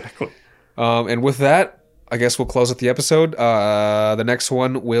 Exactly. And with that, I guess we'll close out the episode. The next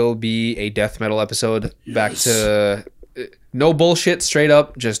one will be a death metal episode. Yes. Back to no bullshit, straight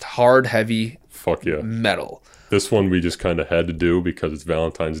up, just hard, heavy. Fuck yeah. Metal. This one we just kind of had to do because it's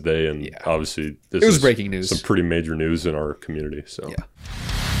Valentine's Day, and obviously this was breaking news. Some pretty major news in our community. So yeah.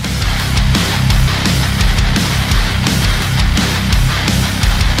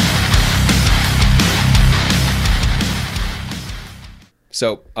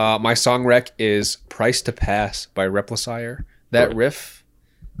 So my song rec is "Price to Pass" by Replacire. That riff,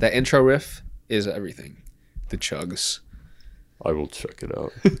 that intro riff, is everything. The chugs. I will check it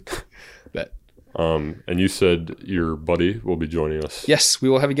out. Bet. And you said your buddy will be joining us. Yes, we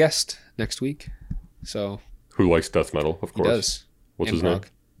will have a guest next week. So who likes death metal, of course. He does. What's his name?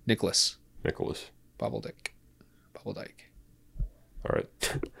 Nicholas. Bobbledyke. All right.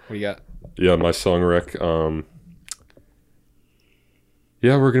 What do you got? Yeah, my song rec.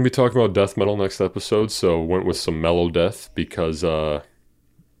 Yeah, we're going to be talking about death metal next episode, so went with some mellow death because,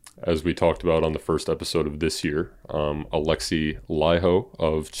 as we talked about on the first episode of this year, Alexi Laiho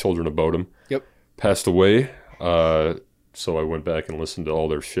of Children of Bodom passed away. So I went back and listened to all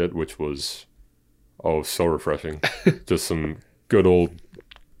their shit, which was, so refreshing. Just some good old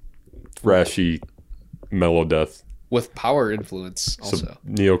thrashy mellow death. With power influence also. Some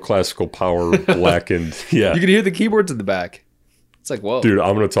neoclassical power blackened. Yeah. You can hear the keyboards in the back. It's like, whoa. Dude,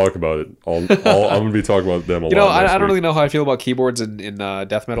 I'm going to talk about it. I'm going to be talking about them a lot. I don't really know how I feel about keyboards in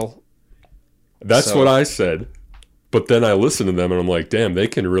death metal. That's what I said. But then I listened to them and I'm like, damn, they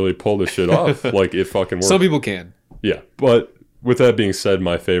can really pull this shit off. Like, it fucking works. Some people can. Yeah. But with that being said,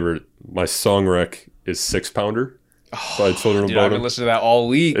 my song rec is 6 Pounder by Children of Bodom. I've been listening to that all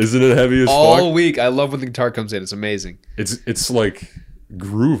week. Isn't it heavy as fuck? All week. I love when the guitar comes in. It's amazing. It's like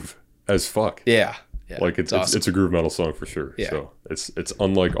groove as fuck. Yeah. Yeah, like it's awesome. It's a groove metal song for sure. Yeah. So it's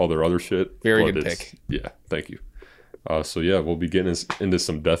unlike all their other shit. Very good pick. Yeah, thank you. So yeah, we'll be getting into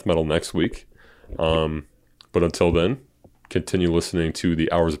some death metal next week. But until then, continue listening to the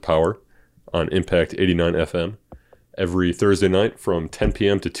Hours of Power on Impact 89 FM every Thursday night from 10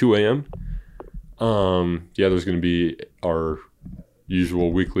 p.m. to 2 a.m. Yeah, there's going to be our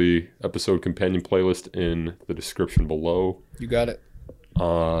usual weekly episode companion playlist in the description below. You got it.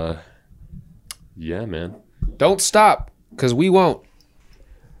 Yeah, man. Don't stop, because we won't.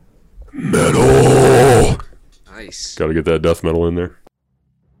 Metal! Nice. Gotta get that death metal in there.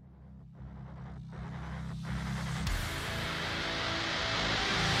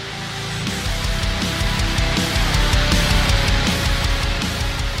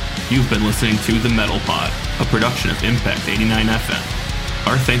 You've been listening to The Metal Pod, a production of Impact 89 FM.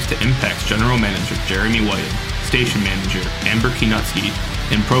 Our thanks to Impact's General Manager Jeremy Whiting, Station Manager Amber Kienutsky,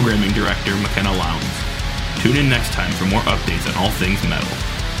 and Programming Director McKenna Lowndes. Tune in next time for more updates on all things metal.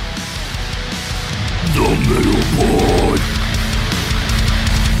 The Metal Pod!